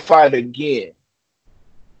ain't going to fight again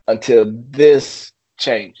until this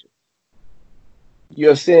changes,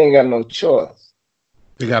 UFC ain't got no choice.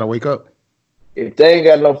 They got to wake up. If they ain't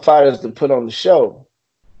got no fighters to put on the show,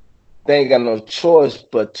 they ain't got no choice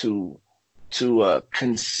but to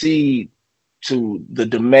concede to the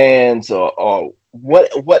demands or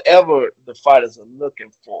whatever the fighters are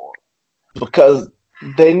looking for, because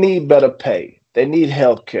they need better pay. They need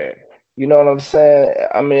health care. You know what I'm saying?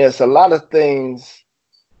 I mean, it's a lot of things,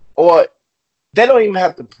 or they don't even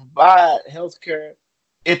have to provide health care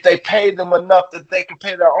if they pay them enough that they can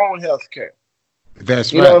pay their own health care.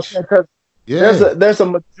 That's you right. know what I'm saying? 'Cause yeah. there's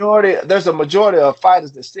a majority of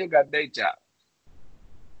fighters that still got day jobs.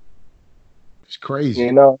 It's crazy.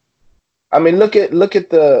 You know, I mean, look at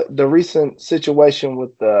the recent situation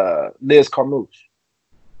with Liz Carmouche.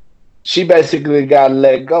 She basically got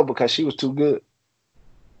let go because she was too good.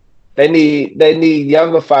 They need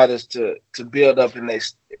younger fighters to build up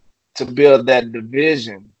to build that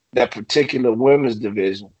division, that particular women's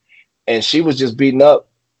division, and she was just beating up.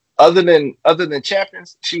 Other than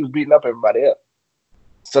champions, she was beating up everybody else.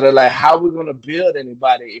 So they're like, how are we going to build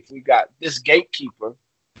anybody if we got this gatekeeper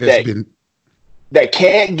that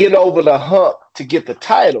can't get over the hump to get the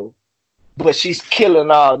title, but she's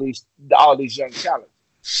killing all these young talents.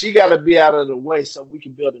 She got to be out of the way so we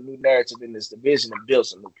can build a new narrative in this division and build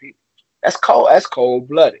some new people. That's cold. That's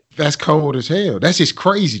cold-blooded. That's cold as hell. That's just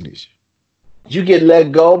craziness. You get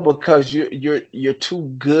let go because you're too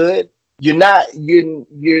good. You can't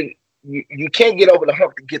get over the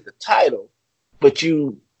hump to get the title, but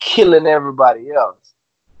you killing everybody else.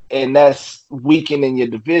 And that's weakening your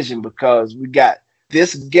division because we got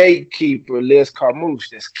this gatekeeper, Liz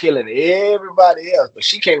Carmouche, that's killing everybody else, but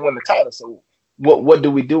she can't win the title. So what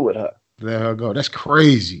do we do with her? Let her go. That's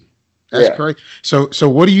crazy. That's crazy. So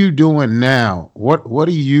what are you doing now? What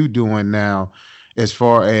are you doing now as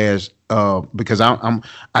far as because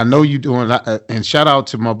I know you doing, and shout out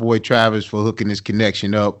to my boy Travis for hooking this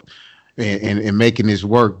connection up and making this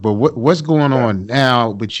work. But what's going on now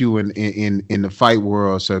with you in the fight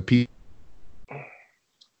world? So people.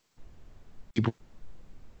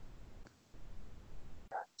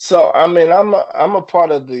 So I mean, I'm a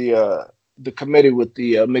part of the committee with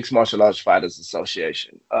the Mixed Martial Arts Fighters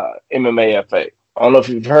Association, MMAFA. I don't know if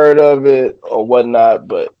you've heard of it or whatnot,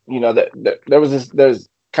 but you know that there's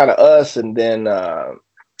kind of us, and then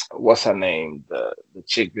what's her name, the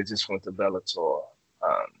chick that just went to Bellator.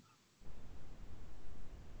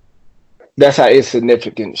 That's how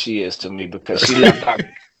insignificant she is to me because she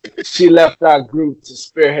left our group to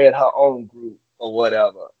spearhead her own group or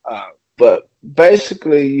whatever. But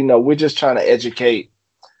basically, you know, we're just trying to educate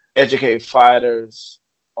fighters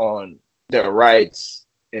on their rights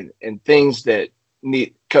and things that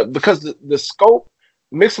need, because the scope,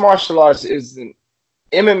 mixed martial arts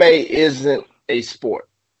MMA isn't a sport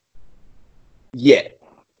yet.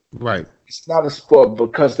 Right. It's not a sport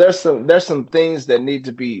because there's some things that need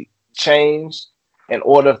to be changed in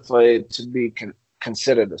order for it to be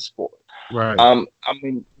considered a sport. Right. I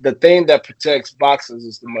mean, the thing that protects boxers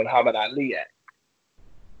is the Muhammad Ali Act.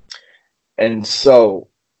 And so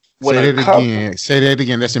say that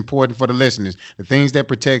again. That's important for the listeners. The things that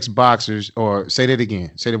protects boxers, or say that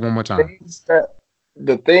again. Say that one more time.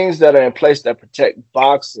 The things that are in place that protect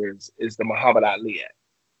boxers is the Muhammad Ali Act.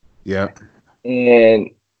 Yeah.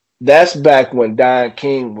 And that's back when Don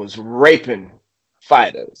King was raping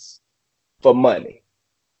fighters for money.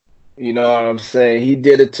 You know what I'm saying? He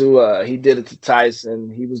did it to Tyson.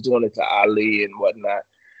 He was doing it to Ali and whatnot.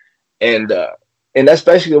 And that's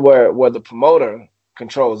basically where the promoter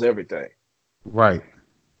controls everything. Right.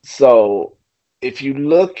 So if you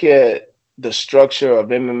look at the structure of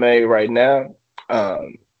MMA right now,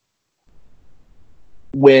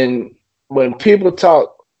 when people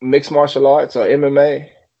talk mixed martial arts or MMA,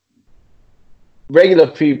 regular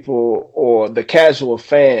people or the casual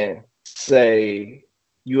fan say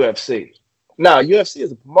UFC. Now, UFC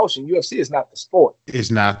is a promotion. UFC is not the sport.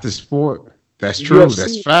 It's not the sport. That's true. UFC,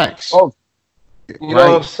 that's facts. You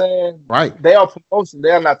know what I'm saying? Right. They are promotion.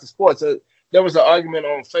 They are not the sports. There was an argument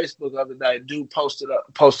on Facebook the other day. Dude posted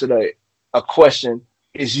a question: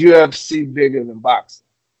 is UFC bigger than boxing?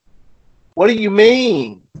 What do you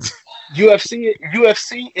mean?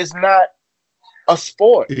 UFC is not a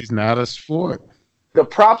sport. It's not a sport. The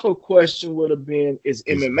proper question would have been: is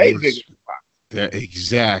MMA bigger than boxing? Yeah,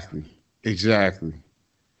 exactly.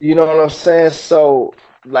 You know what I'm saying? So,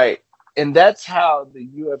 like, and that's how the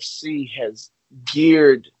UFC has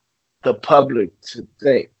geared the public to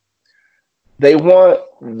think. They want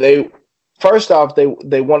to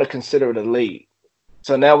consider it a league.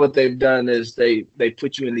 So now what they've done is they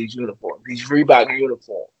put you in these uniforms, these Reebok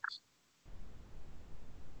uniforms.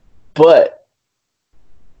 But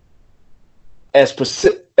as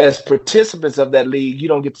participants of that league, you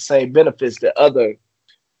don't get the same benefits that other,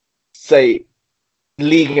 say,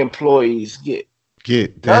 league employees get.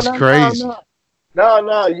 That's crazy.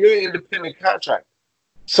 No, you're an independent contractor.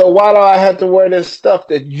 So why do I have to wear this stuff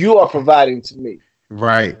that you are providing to me?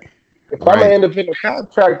 Right. If I'm an independent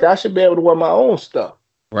contractor, I should be able to wear my own stuff.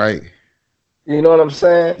 Right. You know what I'm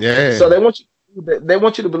saying? Yeah. So they want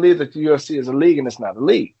you to believe that the UFC is a league and it's not a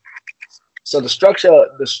league. So the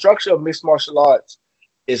structure of mixed martial arts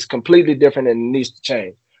is completely different and it needs to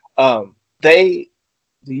change. The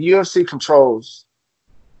UFC controls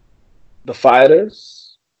the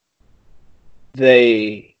fighters.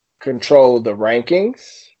 They control the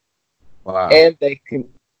rankings. Wow. And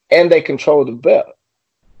they control the belt.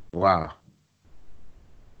 Wow.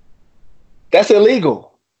 That's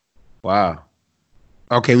illegal. Wow.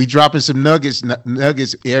 Okay, we dropping some nuggets.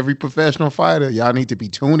 Every professional fighter, y'all need to be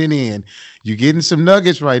tuning in. You're getting some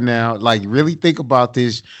nuggets right now. Like, really think about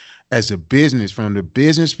this as a business, from the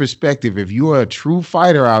business perspective. If you are a true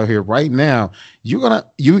fighter out here right now, you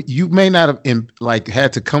may not have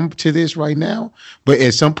had to come to this right now, but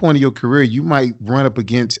at some point in your career, you might run up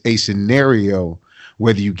against a scenario,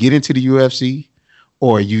 whether you get into the UFC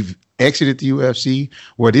or you've exited the UFC,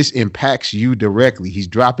 where this impacts you directly. He's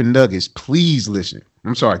dropping nuggets. Please listen.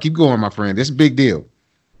 I'm sorry. Keep going, my friend. This is a big deal.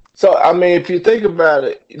 So, I mean, if you think about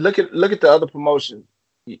it, look at the other promotion.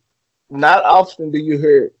 Not often do you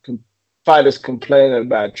hear fighters complaining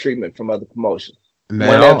about treatment from other promotions. One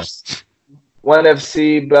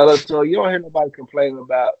FC, Bellator, you don't hear nobody complaining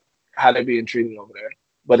about how they're being treated over there.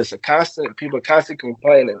 But it's people are constantly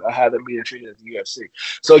complaining about how they're being treated at the UFC.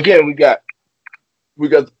 So again, we got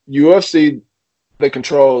UFC. They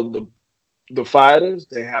control the fighters.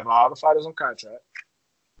 They have all the fighters on contract,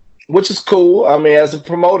 which is cool. I mean, as a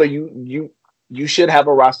promoter, you should have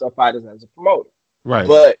a roster of fighters as a promoter, right?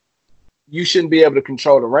 But you shouldn't be able to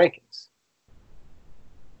control the rankings.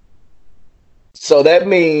 So that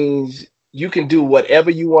means you can do whatever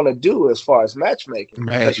you want to do as far as matchmaking,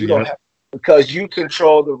 because you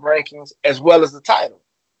control the rankings as well as the title.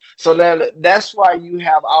 So now that's why you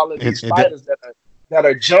have all of these fighters that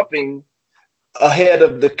are jumping ahead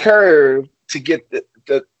of the curve to get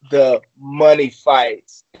the money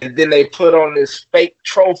fights, and then they put on this fake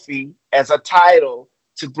trophy as a title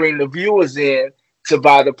to bring the viewers in to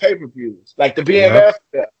buy the pay-per-views, like the BMF.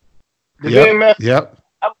 BMF. Yep.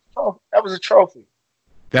 That was a trophy.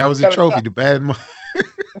 That was a trophy. The bad money.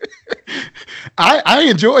 I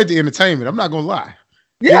enjoyed the entertainment. I'm not gonna lie.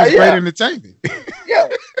 Yeah, it was great entertainment. Yeah.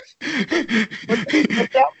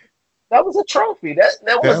 but that was a trophy.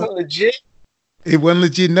 That wasn't legit. It wasn't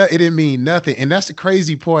legit. It didn't mean nothing. And that's the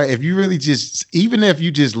crazy part. If you really even if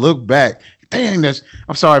you just look back, dang,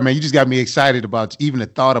 I'm sorry, man. You just got me excited about even the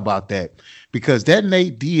thought about that, because that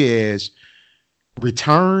Nate Diaz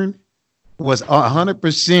return was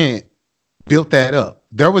 100% built that up.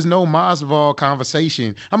 There was no Masvidal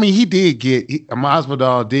conversation. I mean,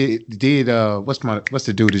 Masvidal did what's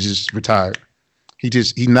the dude that just retired?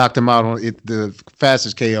 He knocked him out on it, the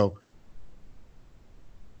fastest KO.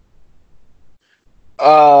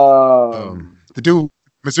 The dude,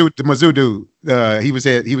 the Mizzou dude. He was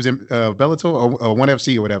in Bellator or ONE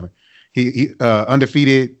FC or whatever. He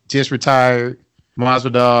undefeated, just retired.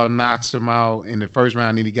 Masvidal knocks him out in the first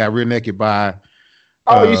round, and he got rear naked by.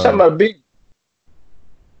 You talking about Ben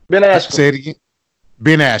Askren? Say it again.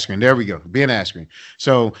 Ben Askren. There we go. Ben Askren.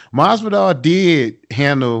 So Masvidal did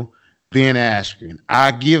handle Ben Askren.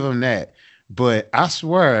 I give him that, but I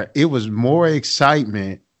swear it was more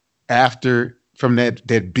excitement from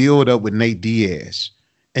that build up with Nate Diaz.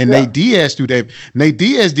 And Nate Diaz threw that. Nate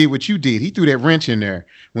Diaz did what you did. He threw that wrench in there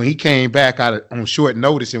when he came back on short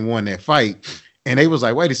notice and won that fight. And they was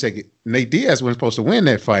like, wait a second, Nate Diaz wasn't supposed to win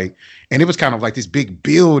that fight. And it was kind of like this big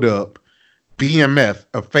build up, BMF,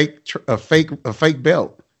 a fake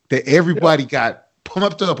belt that everybody got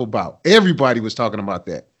pumped up about. Everybody was talking about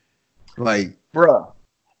that. Like, Bruh,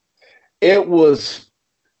 it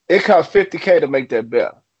cost $50K to make that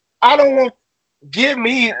belt. I don't want. Give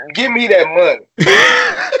me that money.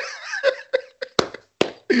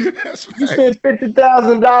 That's You right. spent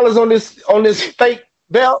 $50,000 on this fake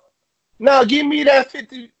belt. Now give me that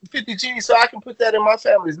 50 G so I can put that in my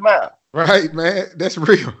family's mouth. Right, man. That's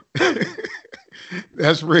real.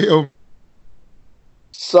 That's real,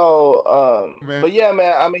 So, man. but yeah,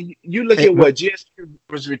 man. I mean, you look at what GSP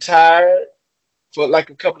was retired for like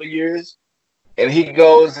a couple of years, and he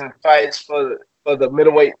goes and fights for the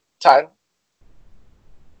middleweight title.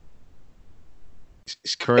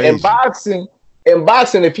 It's crazy. In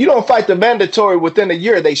boxing, if you don't fight the mandatory within a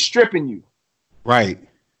year, they stripping you. Right.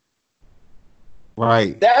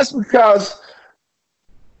 That's because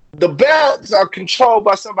the belts are controlled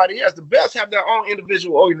by somebody else. The belts have their own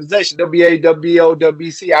individual organization: WA, WBO,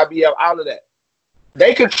 WBC, IBF, all of that.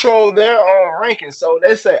 They control their own rankings. So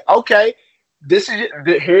they say, okay, this is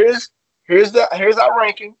here's our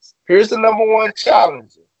rankings. Here's the number one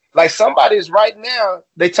challenger. Like somebody's right now,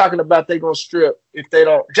 they talking about they gonna strip if they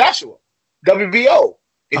don't. Joshua, WBO.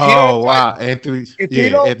 If he don't wow, fight, Anthony. if he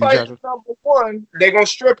don't fight the number one, they're gonna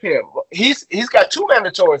strip him. He's got two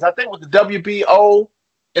mandatories, I think, with the WBO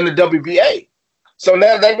and the WBA. So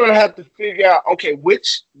now they're gonna have to figure out, okay,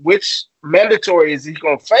 which mandatory is he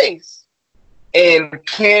gonna face, and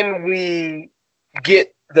can we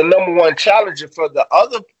get the number one challenger for the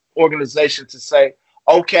other organization to say,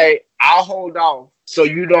 okay, I'll hold off so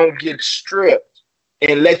you don't get stripped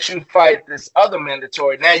and let you fight this other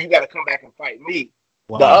mandatory. Now you got to come back and fight me.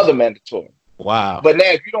 Wow. The other mandatory. Wow. But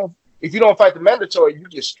now if you don't fight the mandatory, you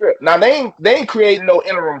get stripped. Now they ain't creating no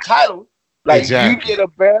interim title. Like exactly. You get a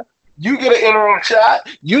belt, you get an interim shot,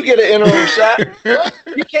 you get an interim shot.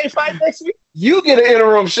 You can't fight next week. You get an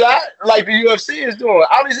interim shot, like the UFC is doing.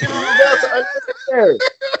 All these interim belts are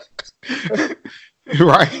unnecessary.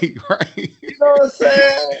 Right. You know what I'm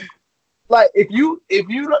saying? Like if you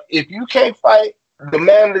can't fight the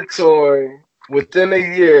mandatory within a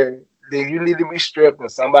year, then you need to be stripped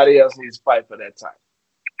and somebody else needs to fight for that time.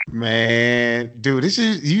 Man, dude, this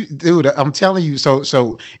is you, dude. I'm telling you. So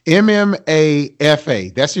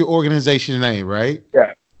MMAFA, that's your organization name, right?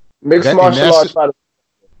 Yeah. Mixed martial arts fighters.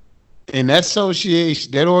 And that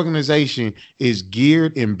association, that organization is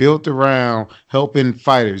geared and built around helping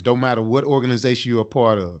fighters, no matter what organization you're a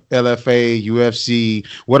part of. LFA, UFC.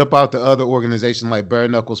 What about the other organization like Bare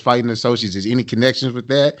Knuckles Fighting Associates? Is any connections with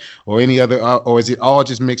that, or any other, or is it all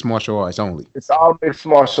just mixed martial arts only? It's all mixed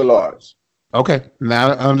martial arts. Okay,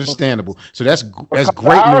 now understandable. So that's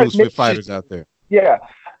great news for fighters out there. Yeah,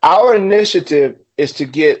 our initiative is to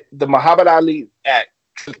get the Muhammad Ali Act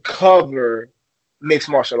to cover mixed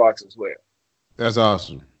martial arts as well. That's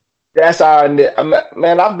awesome. That's our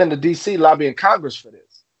man. I've been to DC lobbying Congress for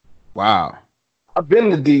this. Wow. I've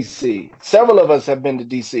been to DC. Several of us have been to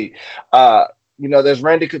DC. There's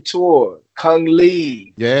Randy Couture, Kung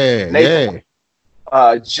Lee, Nathan,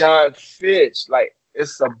 John Fitch. Like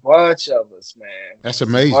it's a bunch of us, man. That's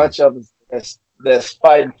amazing. A bunch of us that's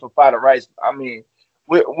fighting for fighter rights. I mean,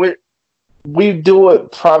 we do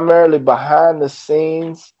it primarily behind the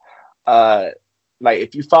scenes. Like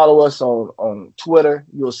if you follow us on Twitter,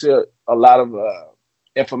 you'll see a lot of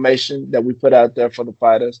information that we put out there for the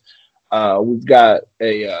fighters. We've got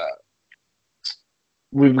a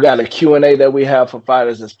Q&A that we have for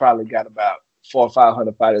fighters that's probably got about 400 or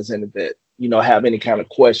 500 fighters in it that have any kind of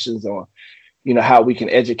questions on how we can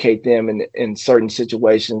educate them in certain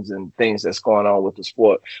situations and things that's going on with the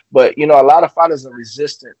sport. But a lot of fighters are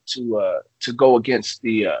resistant to go against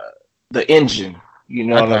the engine. You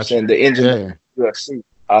know what I'm saying? The engine. Yeah. UFC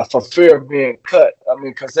for fear of being cut. I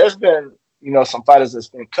mean, because there's been some fighters that's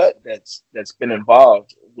been cut that's been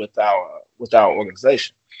involved with our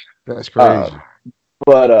organization. That's crazy.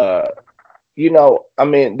 But I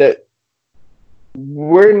mean that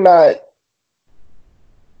we're not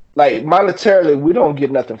like monetarily. We don't get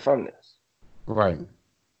nothing from this. Right.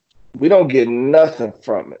 We don't get nothing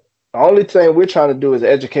from it. The only thing we're trying to do is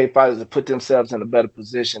educate fighters to put themselves in a better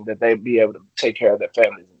position that they be able to take care of their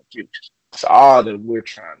families in the future. That's all that we're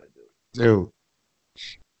trying to do.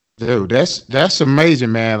 Dude, that's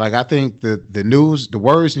amazing, man. Like I think the news, the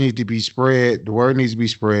words need to be spread. The word needs to be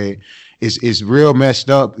spread. It's real messed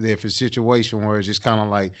up if it's a situation where it's just kind of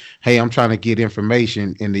like, hey, I'm trying to get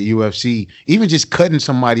information in the UFC, even just cutting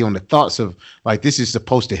somebody on the thoughts of like this is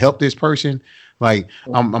supposed to help this person. Like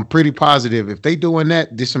I'm pretty positive if they doing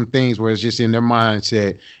that, there's some things where it's just in their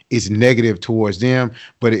mindset it's negative towards them.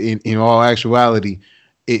 But in all actuality,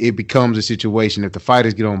 it becomes a situation if the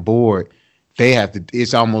fighters get on board, they have to.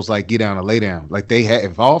 It's almost like get down or lay down. Like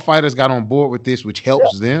if all fighters got on board with this, which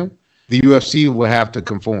helps them, the UFC would have to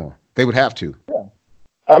conform. They would have to. Yeah.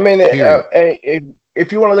 I mean,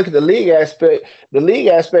 if you want to look at the league aspect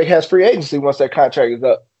has free agency once that contract is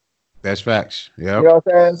up. That's facts. Yeah. You know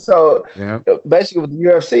what I'm saying? So basically with the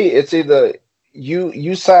UFC, it's either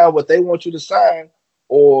you sign what they want you to sign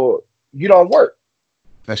or you don't work.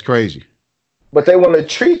 That's crazy. But they want to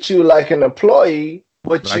treat you like an employee,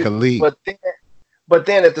 like a league. But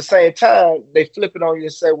then at the same time, they flip it on you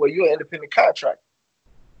and say, well, you're an independent contractor.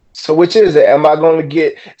 So which is it? Am I going to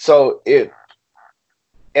get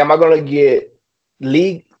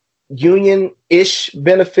league union-ish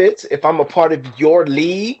benefits if I'm a part of your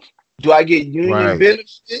league? Do I get union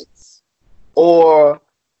benefits? Or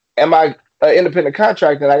am I an independent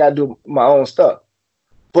contractor and I got to do my own stuff?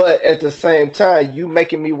 But at the same time, you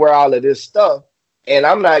making me wear all of this stuff and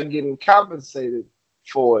I'm not getting compensated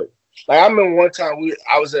for it. Like I remember one time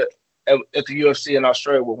I was at the UFC in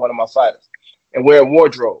Australia with one of my fighters and we're in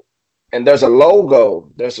wardrobe. And there's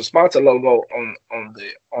a sponsor logo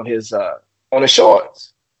on his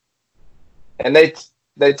shorts. And they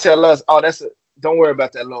tell us, don't worry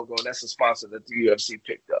about that logo. That's a sponsor that the UFC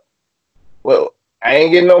picked up. Well, I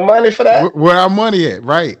ain't getting no money for that. Where our money at?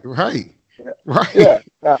 Right. Yeah.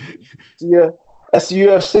 Yeah. That's the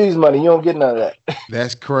UFC's money. You don't get none of that.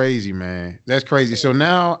 That's crazy, man. That's crazy. So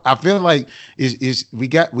now I feel like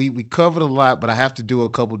we covered a lot, but I have to do a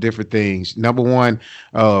couple different things. Number one,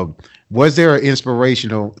 was there an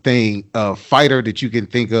inspirational fighter that you can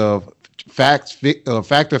think of, fact or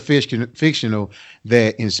fictional,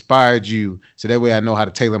 that inspired you? So that way I know how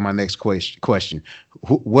to tailor my next question.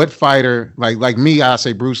 What fighter, like me, I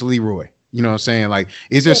say Bruce Leroy. You know what I'm saying? Like,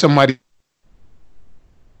 is there somebody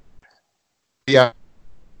that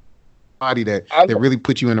really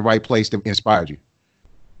put you in the right place that inspired you?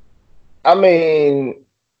 I mean,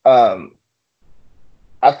 I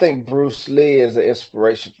think Bruce Lee is an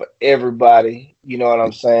inspiration for everybody. You know what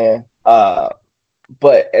I'm saying?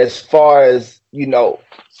 But as far as, the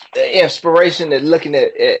inspiration and looking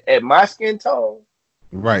at my skin tone,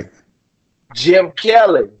 right? Jim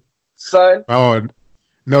Kelly, son. Oh,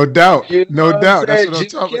 no doubt. No doubt. That's what I'm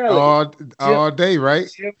talking about all day, right?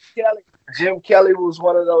 Jim Kelly was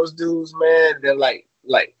one of those dudes, man, that like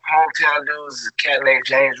hometown dudes, a cat named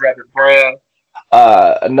James Rapid Brown.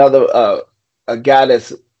 Another a guy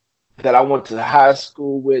that I went to high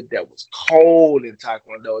school with that was cold in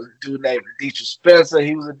Taekwondo. A dude named Dietrich Spencer.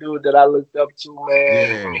 He was a dude that I looked up to,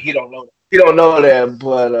 man. Yeah. I mean, he don't know that,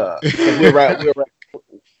 but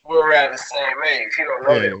we're around the same age. He don't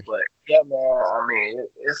know that, but yeah, man. I mean,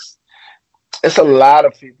 it's a lot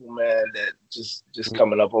of people, man, that just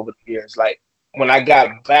coming up over the years. Like when I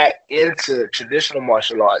got back into traditional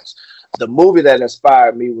martial arts, the movie that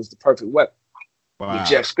inspired me was The Perfect Weapon with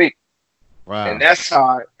Jeff Speak. Wow. And that's how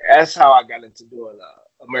I got into doing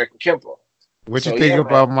American Kempo. What you think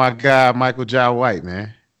about my guy Michael Jai White,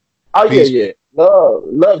 man? Oh yeah.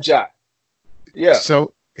 Love Jai. Yeah.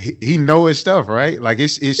 So he know his stuff, right? Like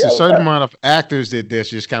it's a certain amount of actors that's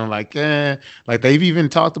just kind of like, like they've even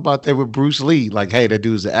talked about that with Bruce Lee. Like, hey, that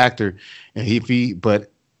dude's an actor, and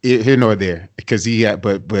here nor there because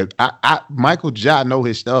but Michael Jai know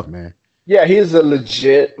his stuff, man. Yeah, he's a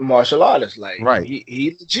legit martial artist. Like, right?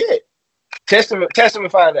 He legit. Test him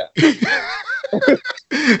and find out.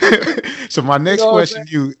 So my next question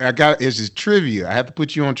is trivia. I have to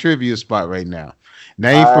put you on trivia spot right now.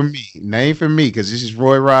 Name for me, because this is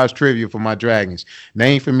Roy Rob's trivia for my Dragons.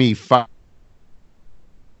 Name for me five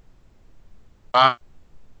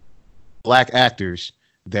black actors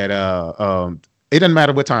that it doesn't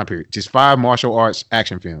matter what time period, just 5 martial arts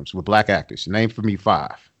action films with black actors. Name for me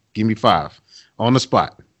 5. Give me 5 on the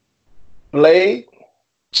spot. Blade.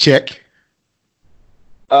 Check.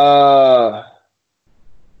 Well,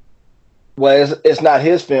 it's not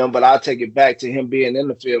his film, but I'll take it back to him being in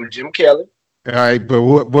the film. Jim Kelly. All right, but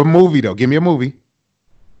what movie though? Give me a movie.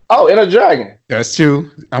 Oh, Enter the Dragon. That's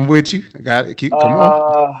 2. I'm with you. I got it. Come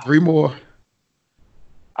on. 3 more.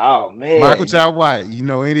 Oh man. Michael Jai White. You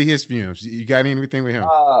know any of his films? You got anything with him?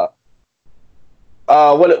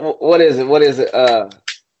 What is it? What is it? I'm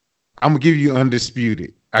gonna give you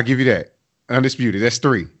Undisputed. I'll give you that. Undisputed. That's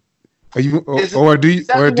 3. Are you did you want?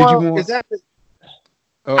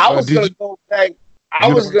 I was gonna go back.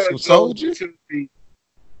 I was gonna go to the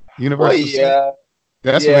Universal. Yeah,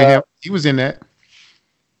 that's what him. He was in that.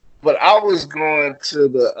 But I was going to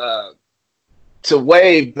the to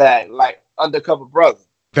way back, like Undercover Brother.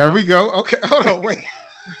 There we go. Okay, hold on, wait.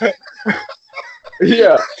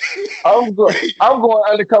 Yeah, I'm going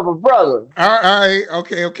Undercover Brother. All right,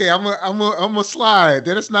 okay. I'm a slide.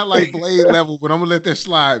 That is not like Blade level, but I'm gonna let that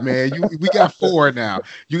slide, man. We got 4 now.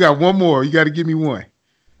 You got 1 more. You got to give me 1.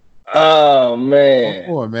 Oh One man.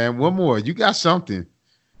 more, man. One more. You got something.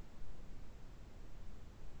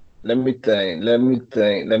 Let me think.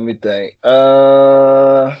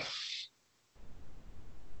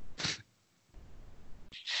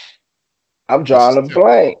 I'm drawing a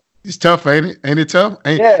blank. It's tough, ain't it? Ain't it tough?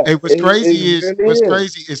 Yeah. Hey, what's crazy is really what's is.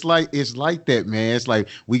 crazy. It's like that, man. It's like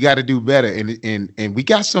we got to do better, and we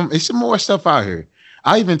got some. It's some more stuff out here.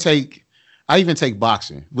 I even take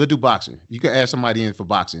boxing. We'll do boxing. You can add somebody in for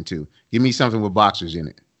boxing too. Give me something with boxers in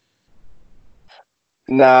it.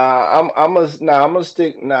 I'm gonna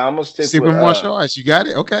stick Stick with with martial arts. You got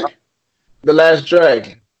it. Okay. The Last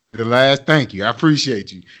Dragon. The last. Thank you. I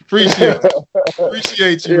appreciate you. Appreciate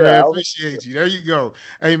you, Yeah, man. Appreciate you. There you go.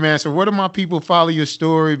 Hey, man. So where do my people follow your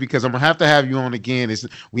story? Because I'm gonna have you on again.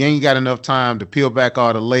 We ain't got enough time to peel back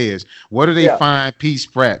all the layers. Where do they find Pete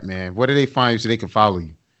Spratt, man? Where do they find you so they can follow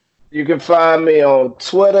you? You can find me on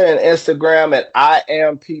Twitter and Instagram at I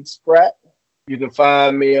am Pete Spratt. You can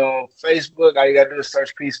find me on Facebook. All you gotta do is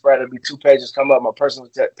search Pete Spratt. There'll be 2 pages come up. My personal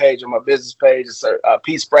page and my business page.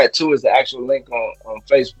 Pete Spratt 2 is the actual link on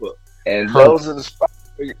Facebook. And those are the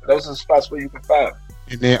spots where you can find me.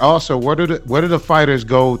 And then also, where do the fighters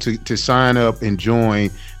go to sign up and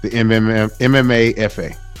join the MMA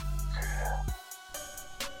FA?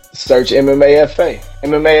 Search MMA FA,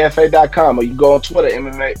 MMAFA.com, or you can go on Twitter,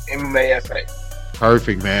 MMA FA.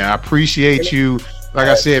 Perfect, man. I appreciate you. Like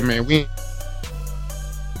I said, man,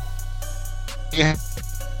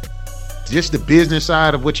 just the business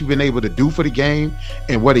side of what you've been able to do for the game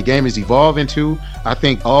and what the game is evolving to. I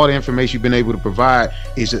think all the information you've been able to provide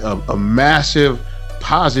is a massive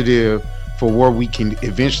positive for where we can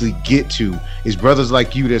eventually get to. It's brothers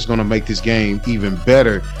like you that's going to make this game even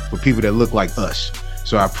better for people that look like us.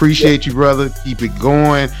 So I appreciate you, brother. Keep it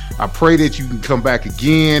going. I pray that you can come back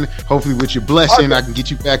again. Hopefully with your blessing, I can get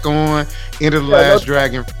you back on. Enter the Last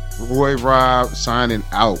Dragon. Roy Robb signing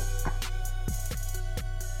out.